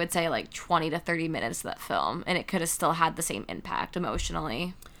 I would say, like 20 to 30 minutes of that film, and it could have still had the same impact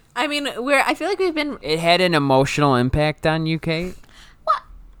emotionally. I mean, I feel like we've been, It had an emotional impact on you, Kate? Well,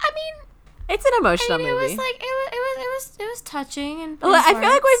 I mean, it's an emotional it movie. was like it was touching and. Well, I feel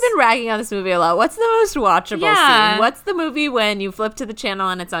like we've been ragging on this movie a lot. What's the most watchable Yeah. scene? What's the movie when you flip to the channel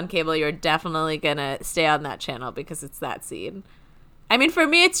and it's on cable, you're definitely going to stay on that channel because it's that scene? I mean, for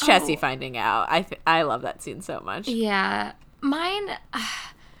me, it's Chessie finding out. I love that scene so much. Yeah, mine. I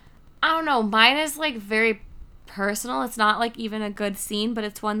don't know. Mine is like very personal. It's not like even a good scene, but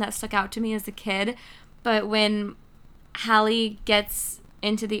it's one that stuck out to me as a kid. But when Hallie gets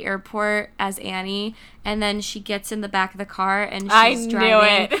into the airport as Annie, and then she gets in the back of the car and she's I knew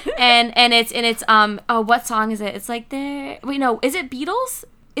driving, it. and it's what song is it? It's like is it Beatles?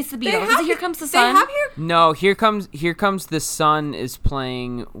 It's the Beatles. Is it Here Comes the Sun? They have here. No, Here Comes the Sun is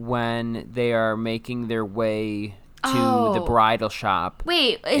playing when they are making their way to the bridal shop.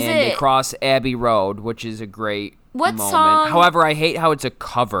 Wait, is and they it? cross Abbey Road, which is a great What moment. song- However, I hate how it's a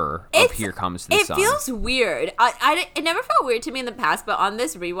cover of Here Comes the Sun. It feels weird. It never felt weird to me in the past, but on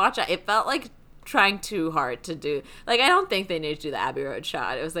this rewatch, it felt like trying too hard to do. Like, I don't think they needed to do the Abbey Road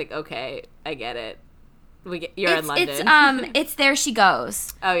shot. It was like, okay, I get it. You're in London. It's There She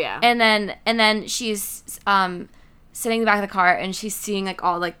Goes. Oh yeah. And then she's sitting in the back of the car and she's seeing like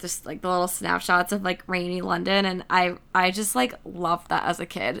all like just like the little snapshots of like rainy London, and I just like loved that as a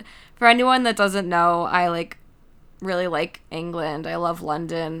kid. For anyone that doesn't know, I like really like England. I love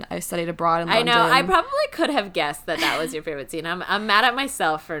London. I studied abroad in I London. know. I probably could have guessed that was your favorite scene. I'm mad at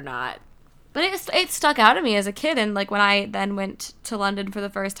myself for not. But it stuck out to me as a kid, and like when I then went to London for the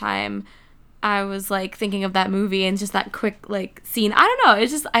first time, I was like thinking of that movie and just that quick like scene. I don't know.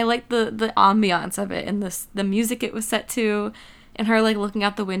 It's just I like the ambiance of it and the music it was set to, and her like looking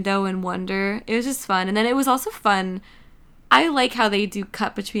out the window in wonder. It was just fun. And then it was also fun. I like how they do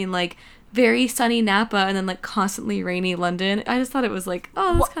cut between like very sunny Napa and then like constantly rainy London. I just thought it was like,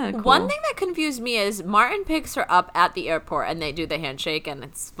 oh, that's kind of cool. One thing that confused me is Martin picks her up at the airport and they do the handshake and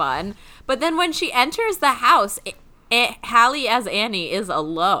it's fun. But then when she enters the house, Hallie as Annie is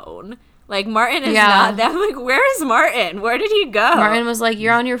alone. Like, Martin is not there. I'm like, where is Martin? Where did he go? Martin was like,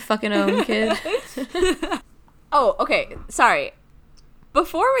 you're on your fucking own, kid. Oh, okay. Sorry.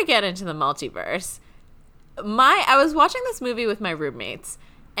 Before we get into the multiverse, I was watching this movie with my roommates,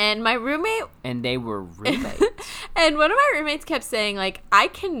 and my roommate And they were roommates. and one of my roommates kept saying, like, I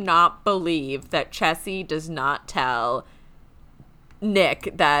cannot believe that Chessie does not tell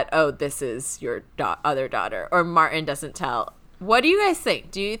Nick that, oh, this is your other daughter, or Martin doesn't tell. What do you guys think?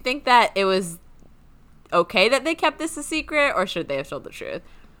 Do you think that it was okay that they kept this a secret, or should they have told the truth?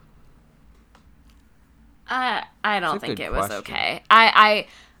 I don't think good it was question. okay.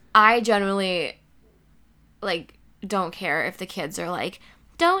 I generally like don't care if the kids are like,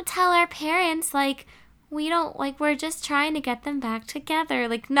 don't tell our parents, like we don't, like we're just trying to get them back together.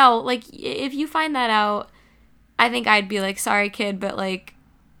 Like, no, like if you find that out, I think I'd be like, sorry kid, but like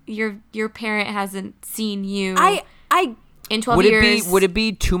your parent hasn't seen you I in 12 would years. would it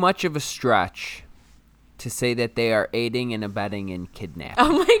be too much of a stretch to say that they are aiding and abetting in kidnapping?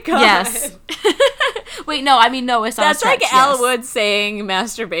 oh my god. Yes. Wait, no, I mean, no, it's not That's a stretch. like Yes. Al Wood saying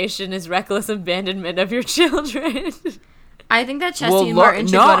masturbation is reckless abandonment of your children. I think that Chessie and Martin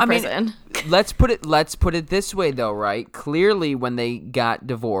should go to prison. Let's put it this way, though, right? Clearly, when they got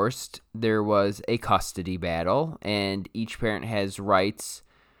divorced, there was a custody battle, and each parent has rights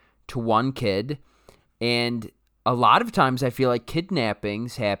to one kid. And a lot of times, I feel like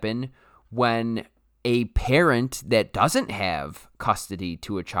kidnappings happen when a parent that doesn't have custody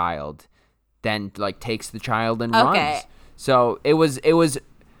to a child then like takes the child and runs. So it was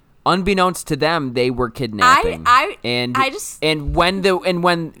unbeknownst to them, they were kidnapping. And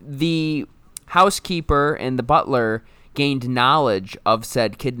when the housekeeper and the butler gained knowledge of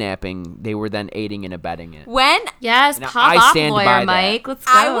said kidnapping, they were then aiding and abetting it. Yes, Now, pop I off, stand lawyer by that. Mike. Let's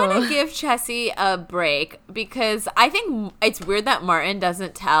go. I want to give Chessie a break because I think it's weird that Martin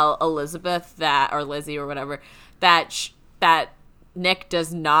doesn't tell Elizabeth or Lizzie or whatever that Nick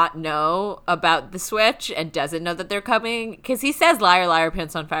does not know about the switch and doesn't know that they're coming, because he says liar, liar,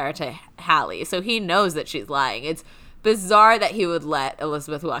 pants on fire to Hallie, so he knows that she's lying. It's bizarre that he would let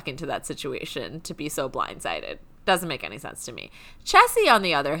Elizabeth walk into that situation to be so blindsided. Doesn't make any sense to me. Chessie, on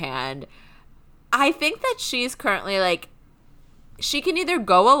the other hand, I think that she's currently like, she can either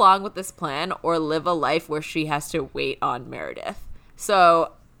go along with this plan or live a life where she has to wait on Meredith.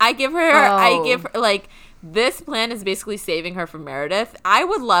 So I give her like, this plan is basically saving her from Meredith. I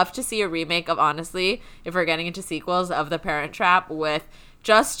would love to see a remake of, honestly, if we're getting into sequels, of The Parent Trap, with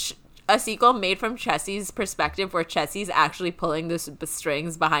just a sequel made from Chessie's perspective, where Chessie's actually pulling the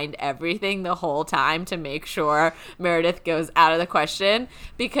strings behind everything the whole time to make sure Meredith goes out of the question,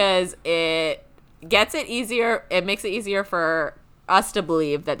 because it makes it easier for us to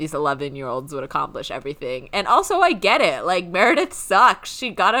believe that these 11-year-olds would accomplish everything. And also, I get it. Like, Meredith sucks. She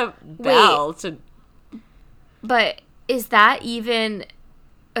got a bell to... But is that even...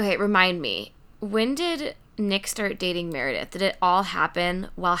 Okay, remind me. When did Nick start dating Meredith? Did it all happen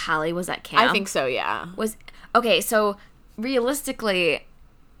while Hallie was at camp? I think so, yeah. Okay, so realistically,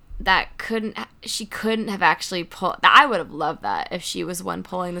 she couldn't have actually pulled... I would have loved that if she was one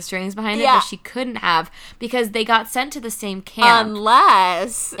pulling the strings behind it, but she couldn't have, because they got sent to the same camp.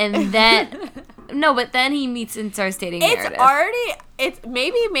 Unless... And then... No, but then he meets and starts dating Meredith.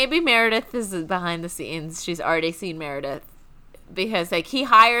 Maybe Meredith is behind the scenes. She's already seen Meredith, because like he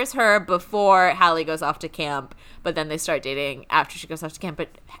hires her before Hallie goes off to camp, but then they start dating after she goes off to camp.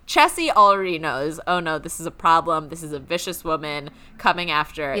 But Chessie already knows, oh no, this is a problem. This is a vicious woman coming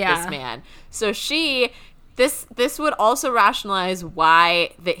after this man. So this would also rationalize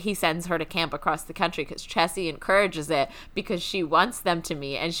why that he sends her to camp across the country, because Chessie encourages it, because she wants them to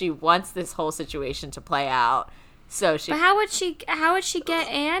meet and she wants this whole situation to play out. So she. But how would she get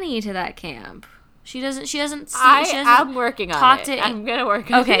Annie to that camp? She doesn't. I'm working on it. I'm gonna work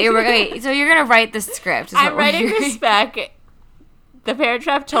on it. Okay, so you're gonna write the script. I'm writing the spec. The Parent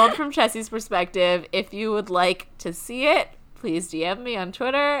Trap told from Chessie's perspective. If you would like to see it, please DM me on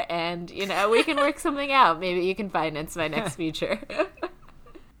Twitter, and we can work something out. Maybe you can finance my next feature.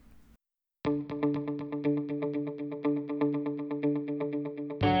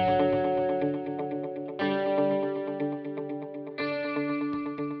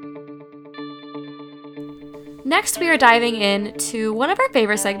 Next, we are diving into one of our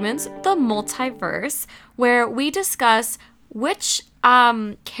favorite segments, the multiverse, where we discuss which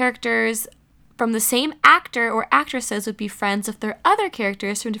characters from the same actor or actresses would be friends with their other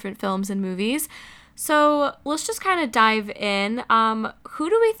characters from different films and movies. So let's just kind of dive in. Who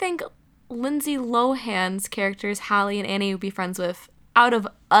do we think Lindsay Lohan's characters, Hallie and Annie, would be friends with out of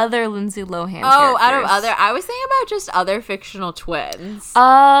other Lindsay Lohan characters? Oh, out of other. I was thinking about just other fictional twins. Oh,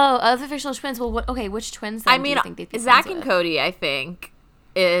 other fictional twins. Well, which twins then I mean, do you think they'd be Zach friends and with? Cody, I think,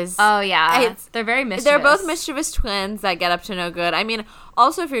 is... Oh, yeah. They're very mischievous. They're both mischievous twins that get up to no good. I mean,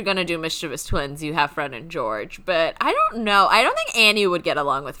 also, if you're going to do mischievous twins, you have Fred and George. But I don't know. I don't think Annie would get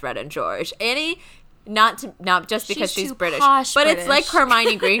along with Fred and George. Annie, not just because she's British, but it's like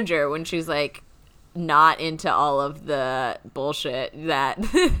Hermione Granger when she's like not into all of the bullshit that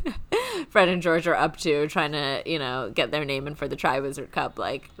Fred and George are up to, trying to, get their name in for the Triwizard Cup,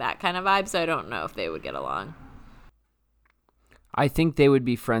 like that kind of vibe. So I don't know if they would get along. I think they would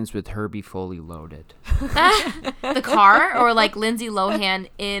be friends with Herbie Fully Loaded. The car, or like Lindsay Lohan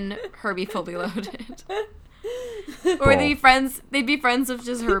in Herbie Fully Loaded? Or they'd be friends with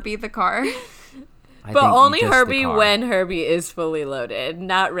just Herbie the car. But only Herbie when Herbie is fully loaded,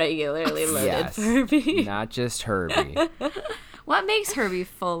 not regularly loaded. Yes, Herbie. not just Herbie. What makes Herbie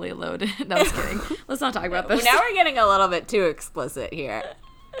fully loaded? No, I'm just kidding. Let's not talk about this. Now we're getting a little bit too explicit here.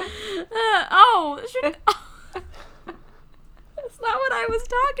 That's not what I was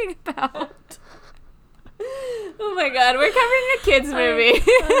talking about. Oh my god, we're covering a kids movie.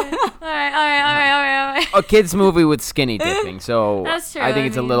 All right. A kids movie with skinny dipping, so That's true, I think I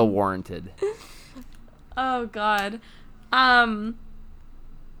it's a mean- little warranted. Oh god.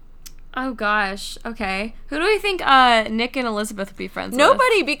 Oh gosh. Okay. Who do we think Nick and Elizabeth would be friends with?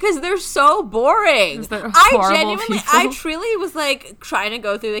 Nobody, because they're so boring. 'Cause they're I horrible genuinely, people. I truly was like trying to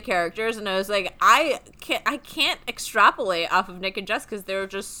go through the characters, and I was like, I can't extrapolate off of Nick and Jess because they're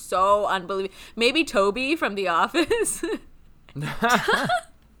just so unbelievable. Maybe Toby from The Office. For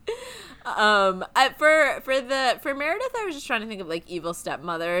Meredith, I was just trying to think of like evil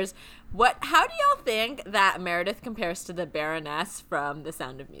stepmothers. How do y'all think that Meredith compares to the Baroness from The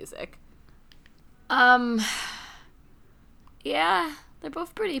Sound of Music? Yeah, they're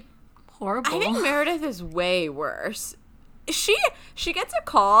both pretty horrible. I think Meredith is way worse. She gets a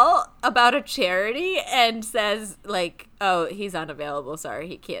call about a charity and says like, "Oh, he's unavailable. Sorry,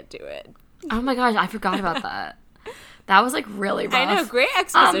 he can't do it." Oh my gosh, I forgot about that. That was like really rough. I know, great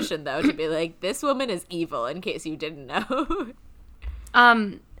exposition though to be like, "This woman is evil." In case you didn't know.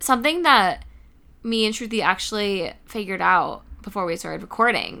 Something that me and Shruti actually figured out before we started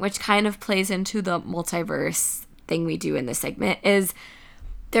recording, which kind of plays into the multiverse thing we do in this segment, is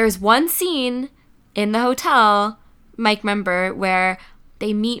there's one scene in the hotel, Mike, remember, where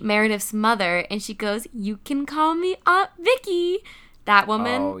they meet Meredith's mother and she goes, "You can call me Aunt Vicky." That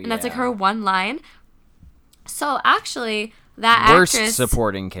woman. Oh, And that's like yeah. her one line. So actually, that Worst actress...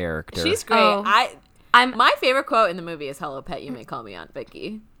 supporting character. She's great. Oh. My favorite quote in the movie is "Hello, pet. You may call me Aunt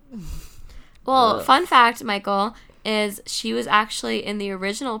Vicky." Well, Ugh. fun fact, Michael, is she was actually in the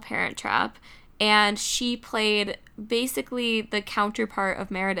original Parent Trap, and she played basically the counterpart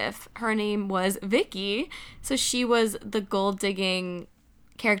of Meredith. Her name was Vicky, so she was the gold-digging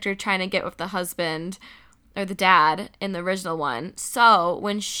character trying to get with the husband or the dad in the original one. So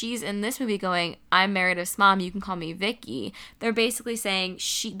when she's in this movie going, "I'm Meredith's mom, you can call me Vicky," they're basically saying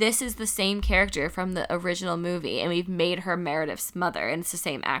this is the same character from the original movie, and we've made her Meredith's mother, and it's the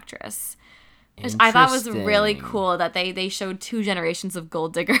same actress. Which I thought was really Interesting. cool that they showed two generations of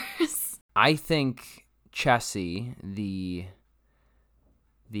gold diggers. I think Chessie, the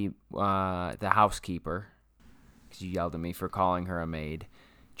housekeeper, because you yelled at me for calling her a maid.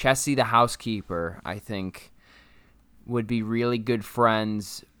 Chessie, the housekeeper, I think would be really good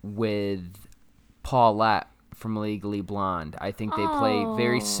friends with Paulette from Legally Blonde. I think they play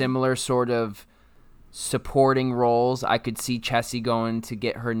very Oh. similar sort of supporting roles. I could see Chessie going to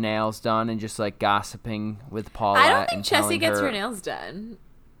get her nails done and just like gossiping with Paulette. I don't think and Chessie telling gets her, her nails done.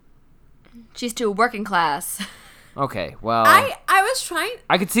 She's too working class. Okay, well, I was trying.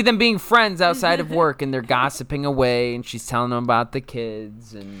 I could see them being friends outside of work, and they're gossiping away, and she's telling them about the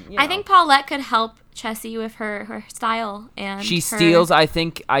kids, and you know. I think Paulette could help Chessie with her style and She her- steals. I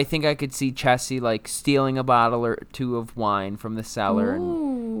think I could see Chessie like stealing a bottle or two of wine from the cellar and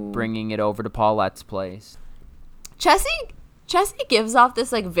Ooh. bringing it over to Paulette's place. Chessie gives off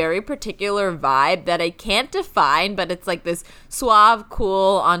this like very particular vibe that I can't define, but it's like this suave,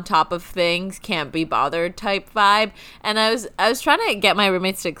 cool, on top of things, can't be bothered type vibe. And I was trying to get my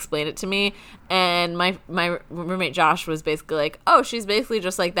roommates to explain it to me, and my roommate Josh was basically like, "Oh, she's basically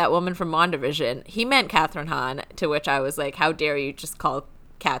just like that woman from WandaVision." He meant Catherine Hahn, to which I was like, "How dare you just call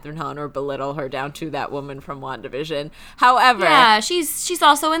Catherine Hahn or belittle her down to that woman from WandaVision?" However, Yeah, she's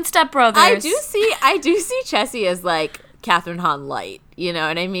also in Step Brothers. I do see Chessie as like Catherine Hahn light. You know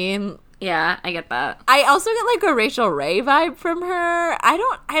what I mean? Yeah, I get that. I also get like a Rachel Ray vibe from her. I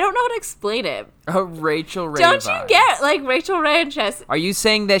don't know how to explain it. A Rachel Ray Don't vibe. you get like Rachel Ray and Chessie? Are you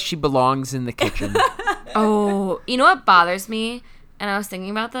saying that she belongs in the kitchen? Oh, you know what bothers me? And I was thinking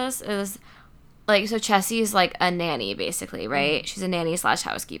about this is like, so Chessie is like a nanny basically, right? She's a nanny /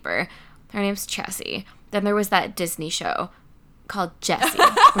 housekeeper. Her name's Chessie. Then there was that Disney show called Jessie,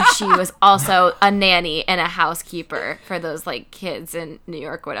 where she was also a nanny and a housekeeper for those like kids in New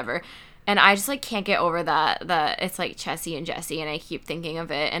York, whatever. And I just like can't get over that it's like Chessie and Jessie, and I keep thinking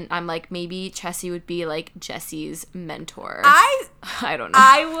of it, and I'm like, maybe Chessie would be like Jessie's mentor. I don't know.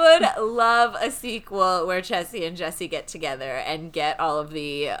 I would love a sequel where Chessie and Jessie get together and get all of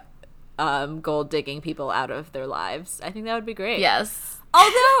the gold digging people out of their lives. I think that would be great. Yes.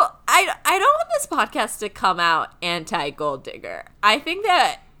 Although I don't want this podcast to come out anti gold digger. I think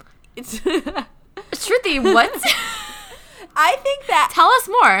that it's. Shruti, what? I think that Tell us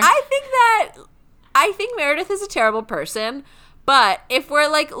more. I think Meredith is a terrible person, but if we're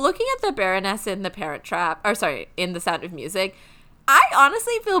like looking at the Baroness in The Parent Trap, or sorry, in The Sound of Music, I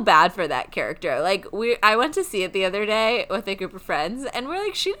honestly feel bad for that character. Like, I went to see it the other day with a group of friends, and we're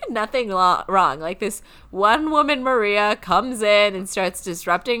like, she did nothing wrong. Like, this one woman, Maria, comes in and starts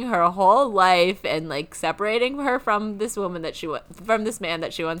disrupting her whole life and, like, separating her from this woman from this man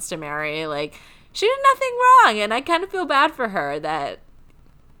that she wants to marry. Like, she did nothing wrong, and I kind of feel bad for her that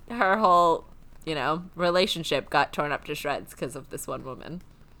her whole, relationship got torn up to shreds because of this one woman.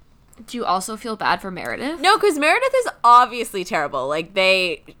 Do you also feel bad for Meredith? No, because Meredith is obviously terrible. Like,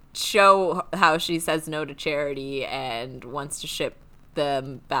 they show how she says no to Charity and wants to ship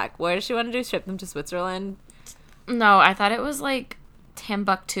them back. What does she want to do? Ship them to Switzerland? No, I thought it was like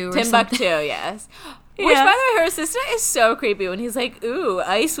Timbuktu or Timbuktu, something. yes. Yeah. Which, by the way, her assistant is so creepy when he's like, ooh,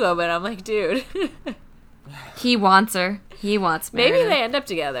 ice woman. I'm like, dude. He wants her. He wants Meredith. Maybe they end up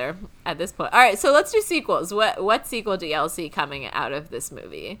together at this point. All right, so let's do sequels. What sequel do y'all see coming out of this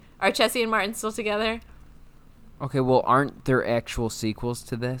movie? Are Chessie and Martin still together? Okay, well, aren't there actual sequels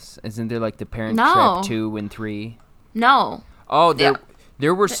to this? Isn't there like the Parent No. Trap 2 and 3? No. Oh, Yeah.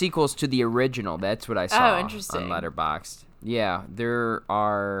 there were sequels to the original. That's what I saw interesting. on Letterboxd. Yeah, there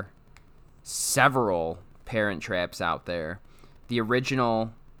are several Parent Traps out there. The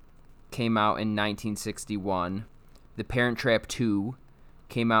original came out in 1961. The Parent Trap 2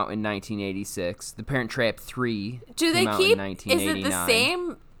 came out in 1986. The Parent Trap 3 Do they came out keep? in Is 1989. it the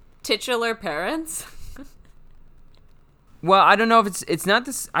same titular parents? Well, I don't know if it's not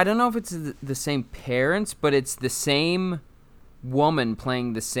this. I don't know if it's the same parents, but it's the same woman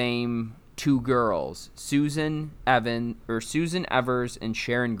playing the same two girls, Susan Evers and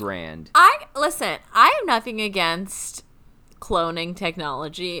Sharon Grand. I have nothing against cloning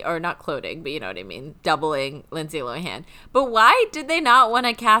technology, or not cloning, but you know what I mean, doubling Lindsay Lohan. But why did they not want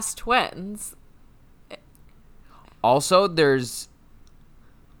to cast twins? Also, there's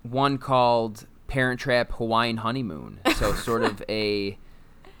one called Parent Trap Hawaiian Honeymoon, so sort of a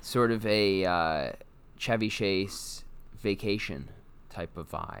Chevy Chase vacation type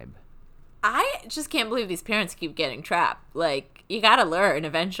of vibe. I just can't believe these parents keep getting trapped. Like, you gotta learn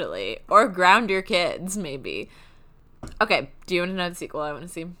eventually, or ground your kids, maybe. Okay, do you want to know the sequel I want to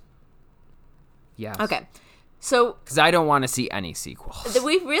see? Yes. Okay, so Because I don't want to see any sequels.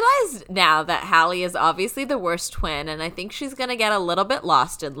 we've realized now that Hallie is obviously the worst twin, and I think she's gonna get a little bit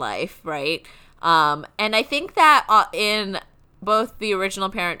lost in life, right? And I think that in both the original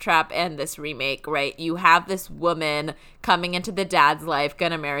Parent Trap and this remake, right, you have this woman coming into the dad's life,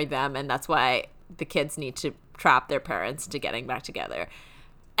 gonna marry them, and that's why the kids need to trap their parents into getting back together.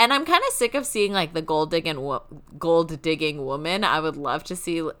 And I'm kind of sick of seeing, like, the gold digging woman. I would love to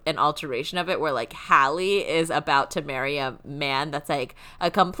see an alteration of it where, like, Hallie is about to marry a man that's, like, a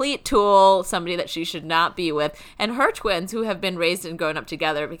complete tool, somebody that she should not be with. And her twins, who have been raised and grown up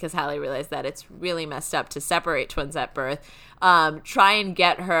together because Hallie realized that it's really messed up to separate twins at birth, try and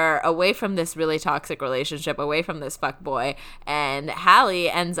get her away from this really toxic relationship, away from this fuckboy. And Hallie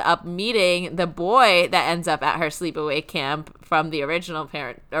ends up meeting the boy that ends up at her sleepaway camp from the original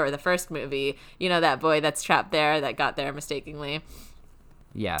Parent, or the first movie. You know, that boy that's trapped there, that got there mistakenly.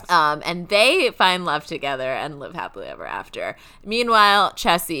 Yes. And they find love together and live happily ever after. Meanwhile,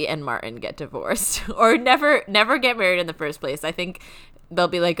 Chessie and Martin get divorced or never get married in the first place. I think there'll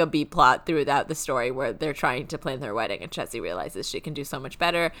be like a B plot throughout the story where they're trying to plan their wedding and Chessie realizes she can do so much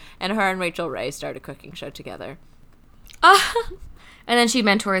better, and her and Rachel Ray start a cooking show together. And then she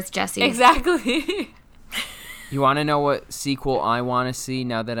mentors Jesse. Exactly. You want to know what sequel I want to see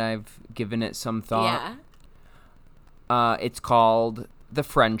now that I've given it some thought? Yeah. It's called The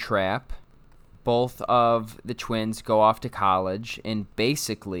Friend Trap. Both of the twins go off to college, and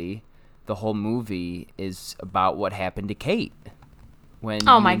basically the whole movie is about what happened to Kate when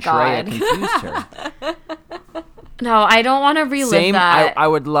Oh you my and Shreya God. confused her. No, I don't want to relive that. I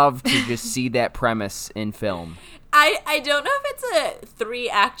would love to just see that premise in film. I don't know if it's a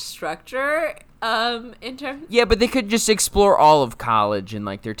 3-act structure in terms. Yeah, but they could just explore all of college, and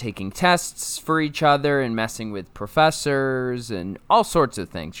like they're taking tests for each other and messing with professors and all sorts of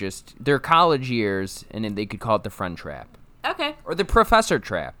things. Just their college years, and then they could call it the Friend Trap. Okay. Or the Professor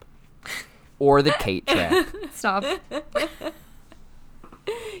Trap. Or the Kate Trap. Stop.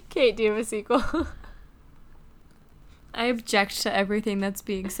 Kate, do you have a sequel? I object to everything that's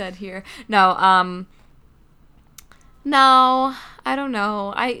being said here. No, I don't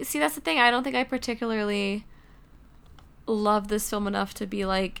know. That's the thing. I don't think I particularly love this film enough to be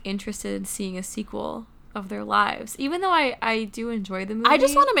like interested in seeing a sequel of their lives. Even though I do enjoy the movie. I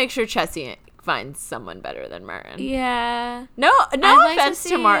just want to make sure Chessie finds someone better than Martin. Yeah. No I'd like to offense see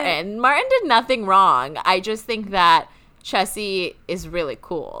to it. Martin. Martin did nothing wrong. I just think that Chessie is really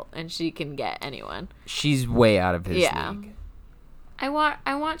cool and she can get anyone. She's way out of his Yeah. league. I want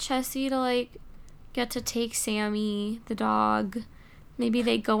Chessie to like get to take Sammy, the dog. Maybe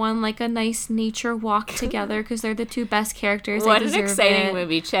they go on like a nice nature walk together because they're the two best characters. What they an deserve exciting it.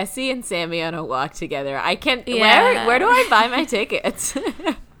 movie. Chessie and Sammy on a walk together. I can't. Yeah. Where do I buy my tickets?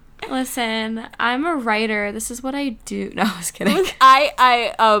 Listen, I'm a writer. This is what I do. No, I was kidding.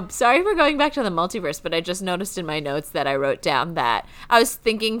 Sorry for going back to the multiverse, but I just noticed in my notes that I wrote down that I was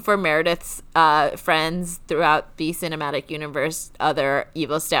thinking for Meredith's friends throughout the cinematic universe, other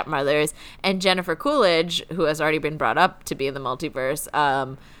evil stepmothers, and Jennifer Coolidge, who has already been brought up to be in the multiverse,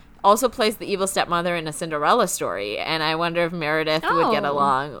 also plays the evil stepmother in a Cinderella story. And I wonder if Meredith would get Oh.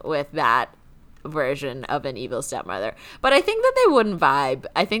 along with that version of an evil stepmother. But I think that they wouldn't vibe.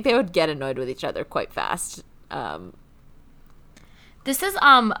 I think they would get annoyed with each other quite fast. This is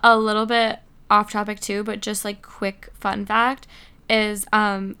a little bit off topic too, but just like quick fun fact is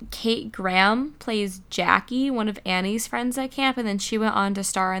Kate Graham plays Jackie, one of Annie's friends at camp, and then she went on to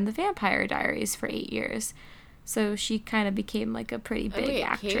star in The Vampire Diaries for 8 years. So she kind of became like a pretty big wait,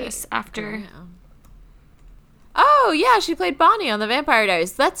 actress Kate after. Graham. Oh, yeah, she played Bonnie on The Vampire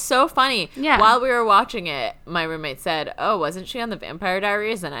Diaries. That's so funny. Yeah. While we were watching it, my roommate said, oh, wasn't she on The Vampire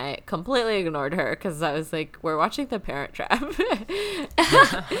Diaries? And I completely ignored her because I was like, we're watching The Parent Trap.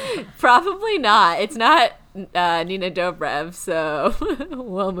 Probably not. It's not Nina Dobrev, so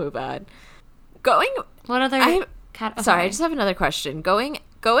we'll move on. What other? Sorry, I just have another question. Going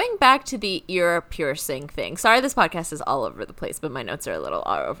back to the ear piercing thing. Sorry, this podcast is all over the place, but my notes are a little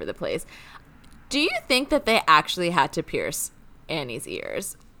all over the place. Do you think that they actually had to pierce Annie's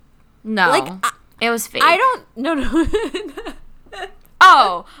ears? No, Like, it was fake. I don't. No.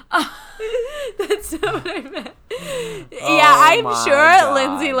 Oh, That's not what I meant. Yeah, Oh I'm my sure God.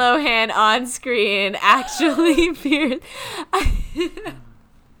 Lindsay Lohan on screen actually pierced.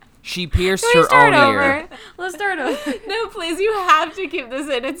 She pierced Can we her start own over? ear. Let's start over. No, please, you have to keep this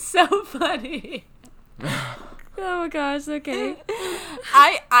in. It's so funny. Oh my gosh. Okay.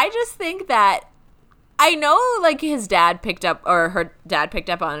 I just think that I know like his dad picked up or her dad picked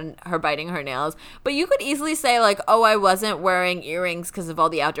up on her biting her nails, but you could easily say like, oh, I wasn't wearing earrings because of all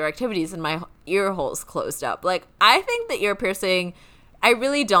the outdoor activities and my ear holes closed up. Like, I think the ear piercing, I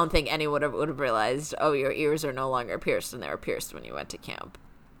really don't think anyone would have realized, oh, your ears are no longer pierced and they were pierced when you went to camp.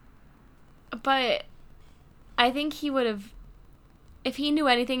 But I think he would have, if he knew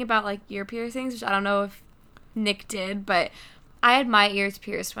anything about like ear piercings, which I don't know if Nick did, but I had my ears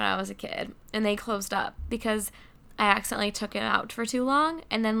pierced when I was a kid and they closed up because I accidentally took it out for too long,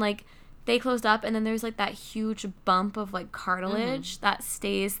 and then like they closed up, and then there's like that huge bump of like cartilage that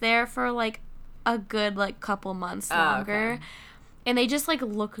stays there for like a good like couple months longer. Okay. And they just like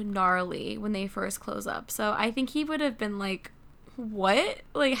look gnarly when they first close up. So I think he would have been like, what?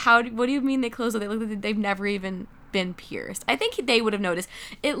 Like, what do you mean they close up? They look like they've never even been pierced. I think they would have noticed.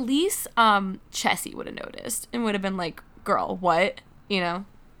 At least Chessie would have noticed and would have been like, girl, what? You know?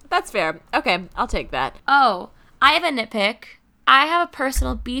 That's fair. Okay, I'll take that. Oh, I have a nitpick. I have a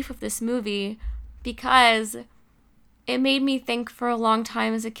personal beef with this movie because it made me think for a long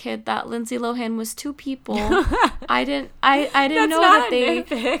time as a kid that Lindsay Lohan was two people. I didn't That's know not that a they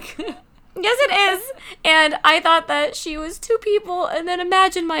nitpick. Yes, it is. And I thought that she was two people. And then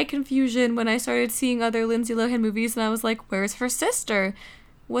imagine my confusion when I started seeing other Lindsay Lohan movies and I was like, where's her sister?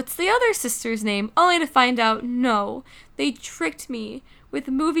 What's the other sister's name? Only to find out, no, they tricked me with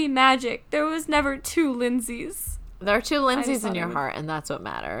movie magic. There was never two Lindsays. There are two Lindsays thought in it your would- heart, and that's what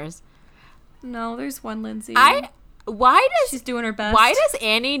matters. No, there's one Lindsay. She's doing her best. Why does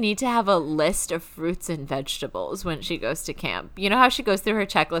Annie need to have a list of fruits and vegetables when she goes to camp? You know how she goes through her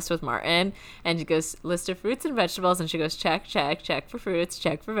checklist with Martin and she goes list of fruits and vegetables and she goes check for fruits,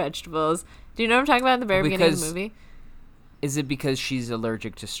 check for vegetables. Do you know what I'm talking about in the very beginning of the Because- movie? Is it because she's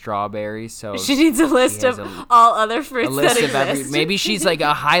allergic to strawberries? So She needs a list has of a- all other fruits a list that of every. exist. Maybe she's like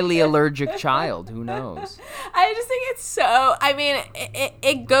a highly allergic child. Who knows? I just think it's so. I mean,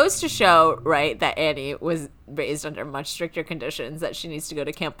 it goes to show, right, that Annie was raised under much stricter conditions, that she needs to go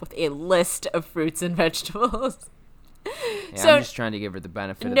to camp with a list of fruits and vegetables. Yeah, So, I'm just trying to give her the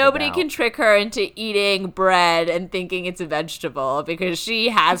benefit. Nobody of the can doubt. trick her into eating bread and thinking it's a vegetable because she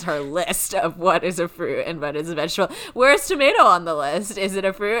has her list of what is a fruit and what is a vegetable. Where's tomato on the list? Is it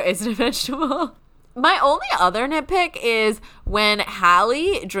a fruit? Is it a vegetable? My only other nitpick is when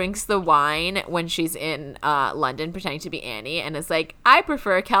Hallie drinks the wine when she's in London pretending to be Annie and is like, I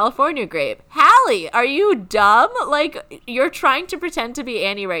prefer California grape. Hallie, are you dumb? Like, you're trying to pretend to be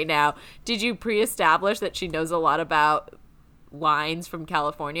Annie right now. Did you pre-establish that she knows a lot about wines from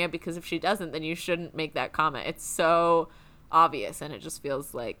California? Because if she doesn't, then you shouldn't make that comment. It's so obvious and it just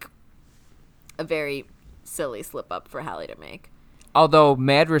feels like a very silly slip up for Hallie to make. Although,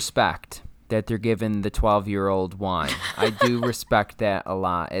 mad respect that they're giving the 12-year-old wine. I do respect that a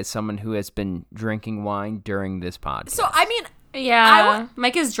lot as someone who has been drinking wine during this podcast. So, I mean, Yeah.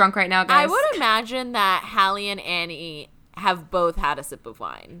 Mike is drunk right now, guys. I would imagine that Hallie and Annie have both had a sip of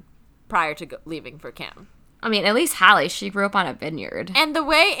wine prior to leaving for camp. I mean, at least Hallie, she grew up on a vineyard. And the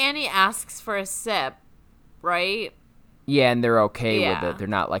way Annie asks for a sip, right? Yeah, and they're okay with Yeah. it. They're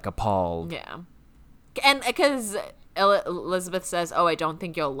not like appalled. Yeah. And because Elizabeth says, "Oh, I don't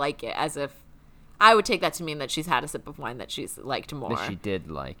think you'll like it," as if I would take that to mean that she's had a sip of wine that she's liked more. That she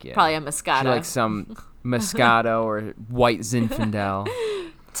did like it. Probably a Moscato. She likes some Moscato or white Zinfandel.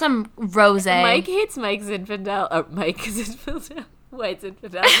 Some rosé. Mike hates Mike Zinfandel. Or Mike Zinfandel. White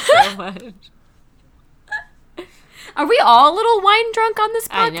Zinfandel so much. Are we all a little wine drunk on this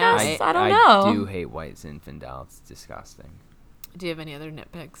I know, podcast? right? I don't know. I do hate white Zinfandel. It's disgusting. Do you have any other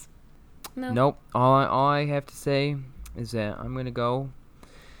nitpicks? No. Nope. All I have to say is that I'm going to go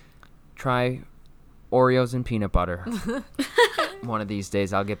try Oreos and peanut butter. One of these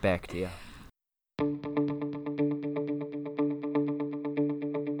days, I'll get back to you.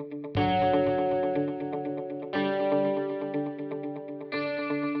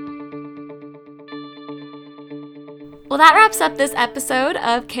 Well, that wraps up this episode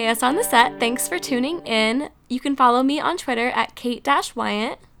of Chaos on the Set. Thanks for tuning in. You can follow me on Twitter at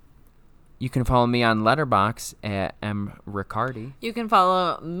Kate-Wyatt. You can follow me on Letterboxd at mriccardi. You can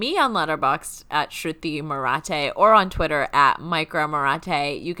follow me on Letterboxd at Shruti Marate or on Twitter at Micro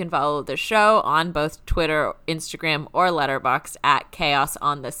Marate. You can follow the show on both Twitter, Instagram, or Letterboxd at Chaos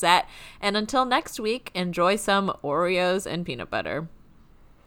on the Set. And until next week, enjoy some Oreos and peanut butter.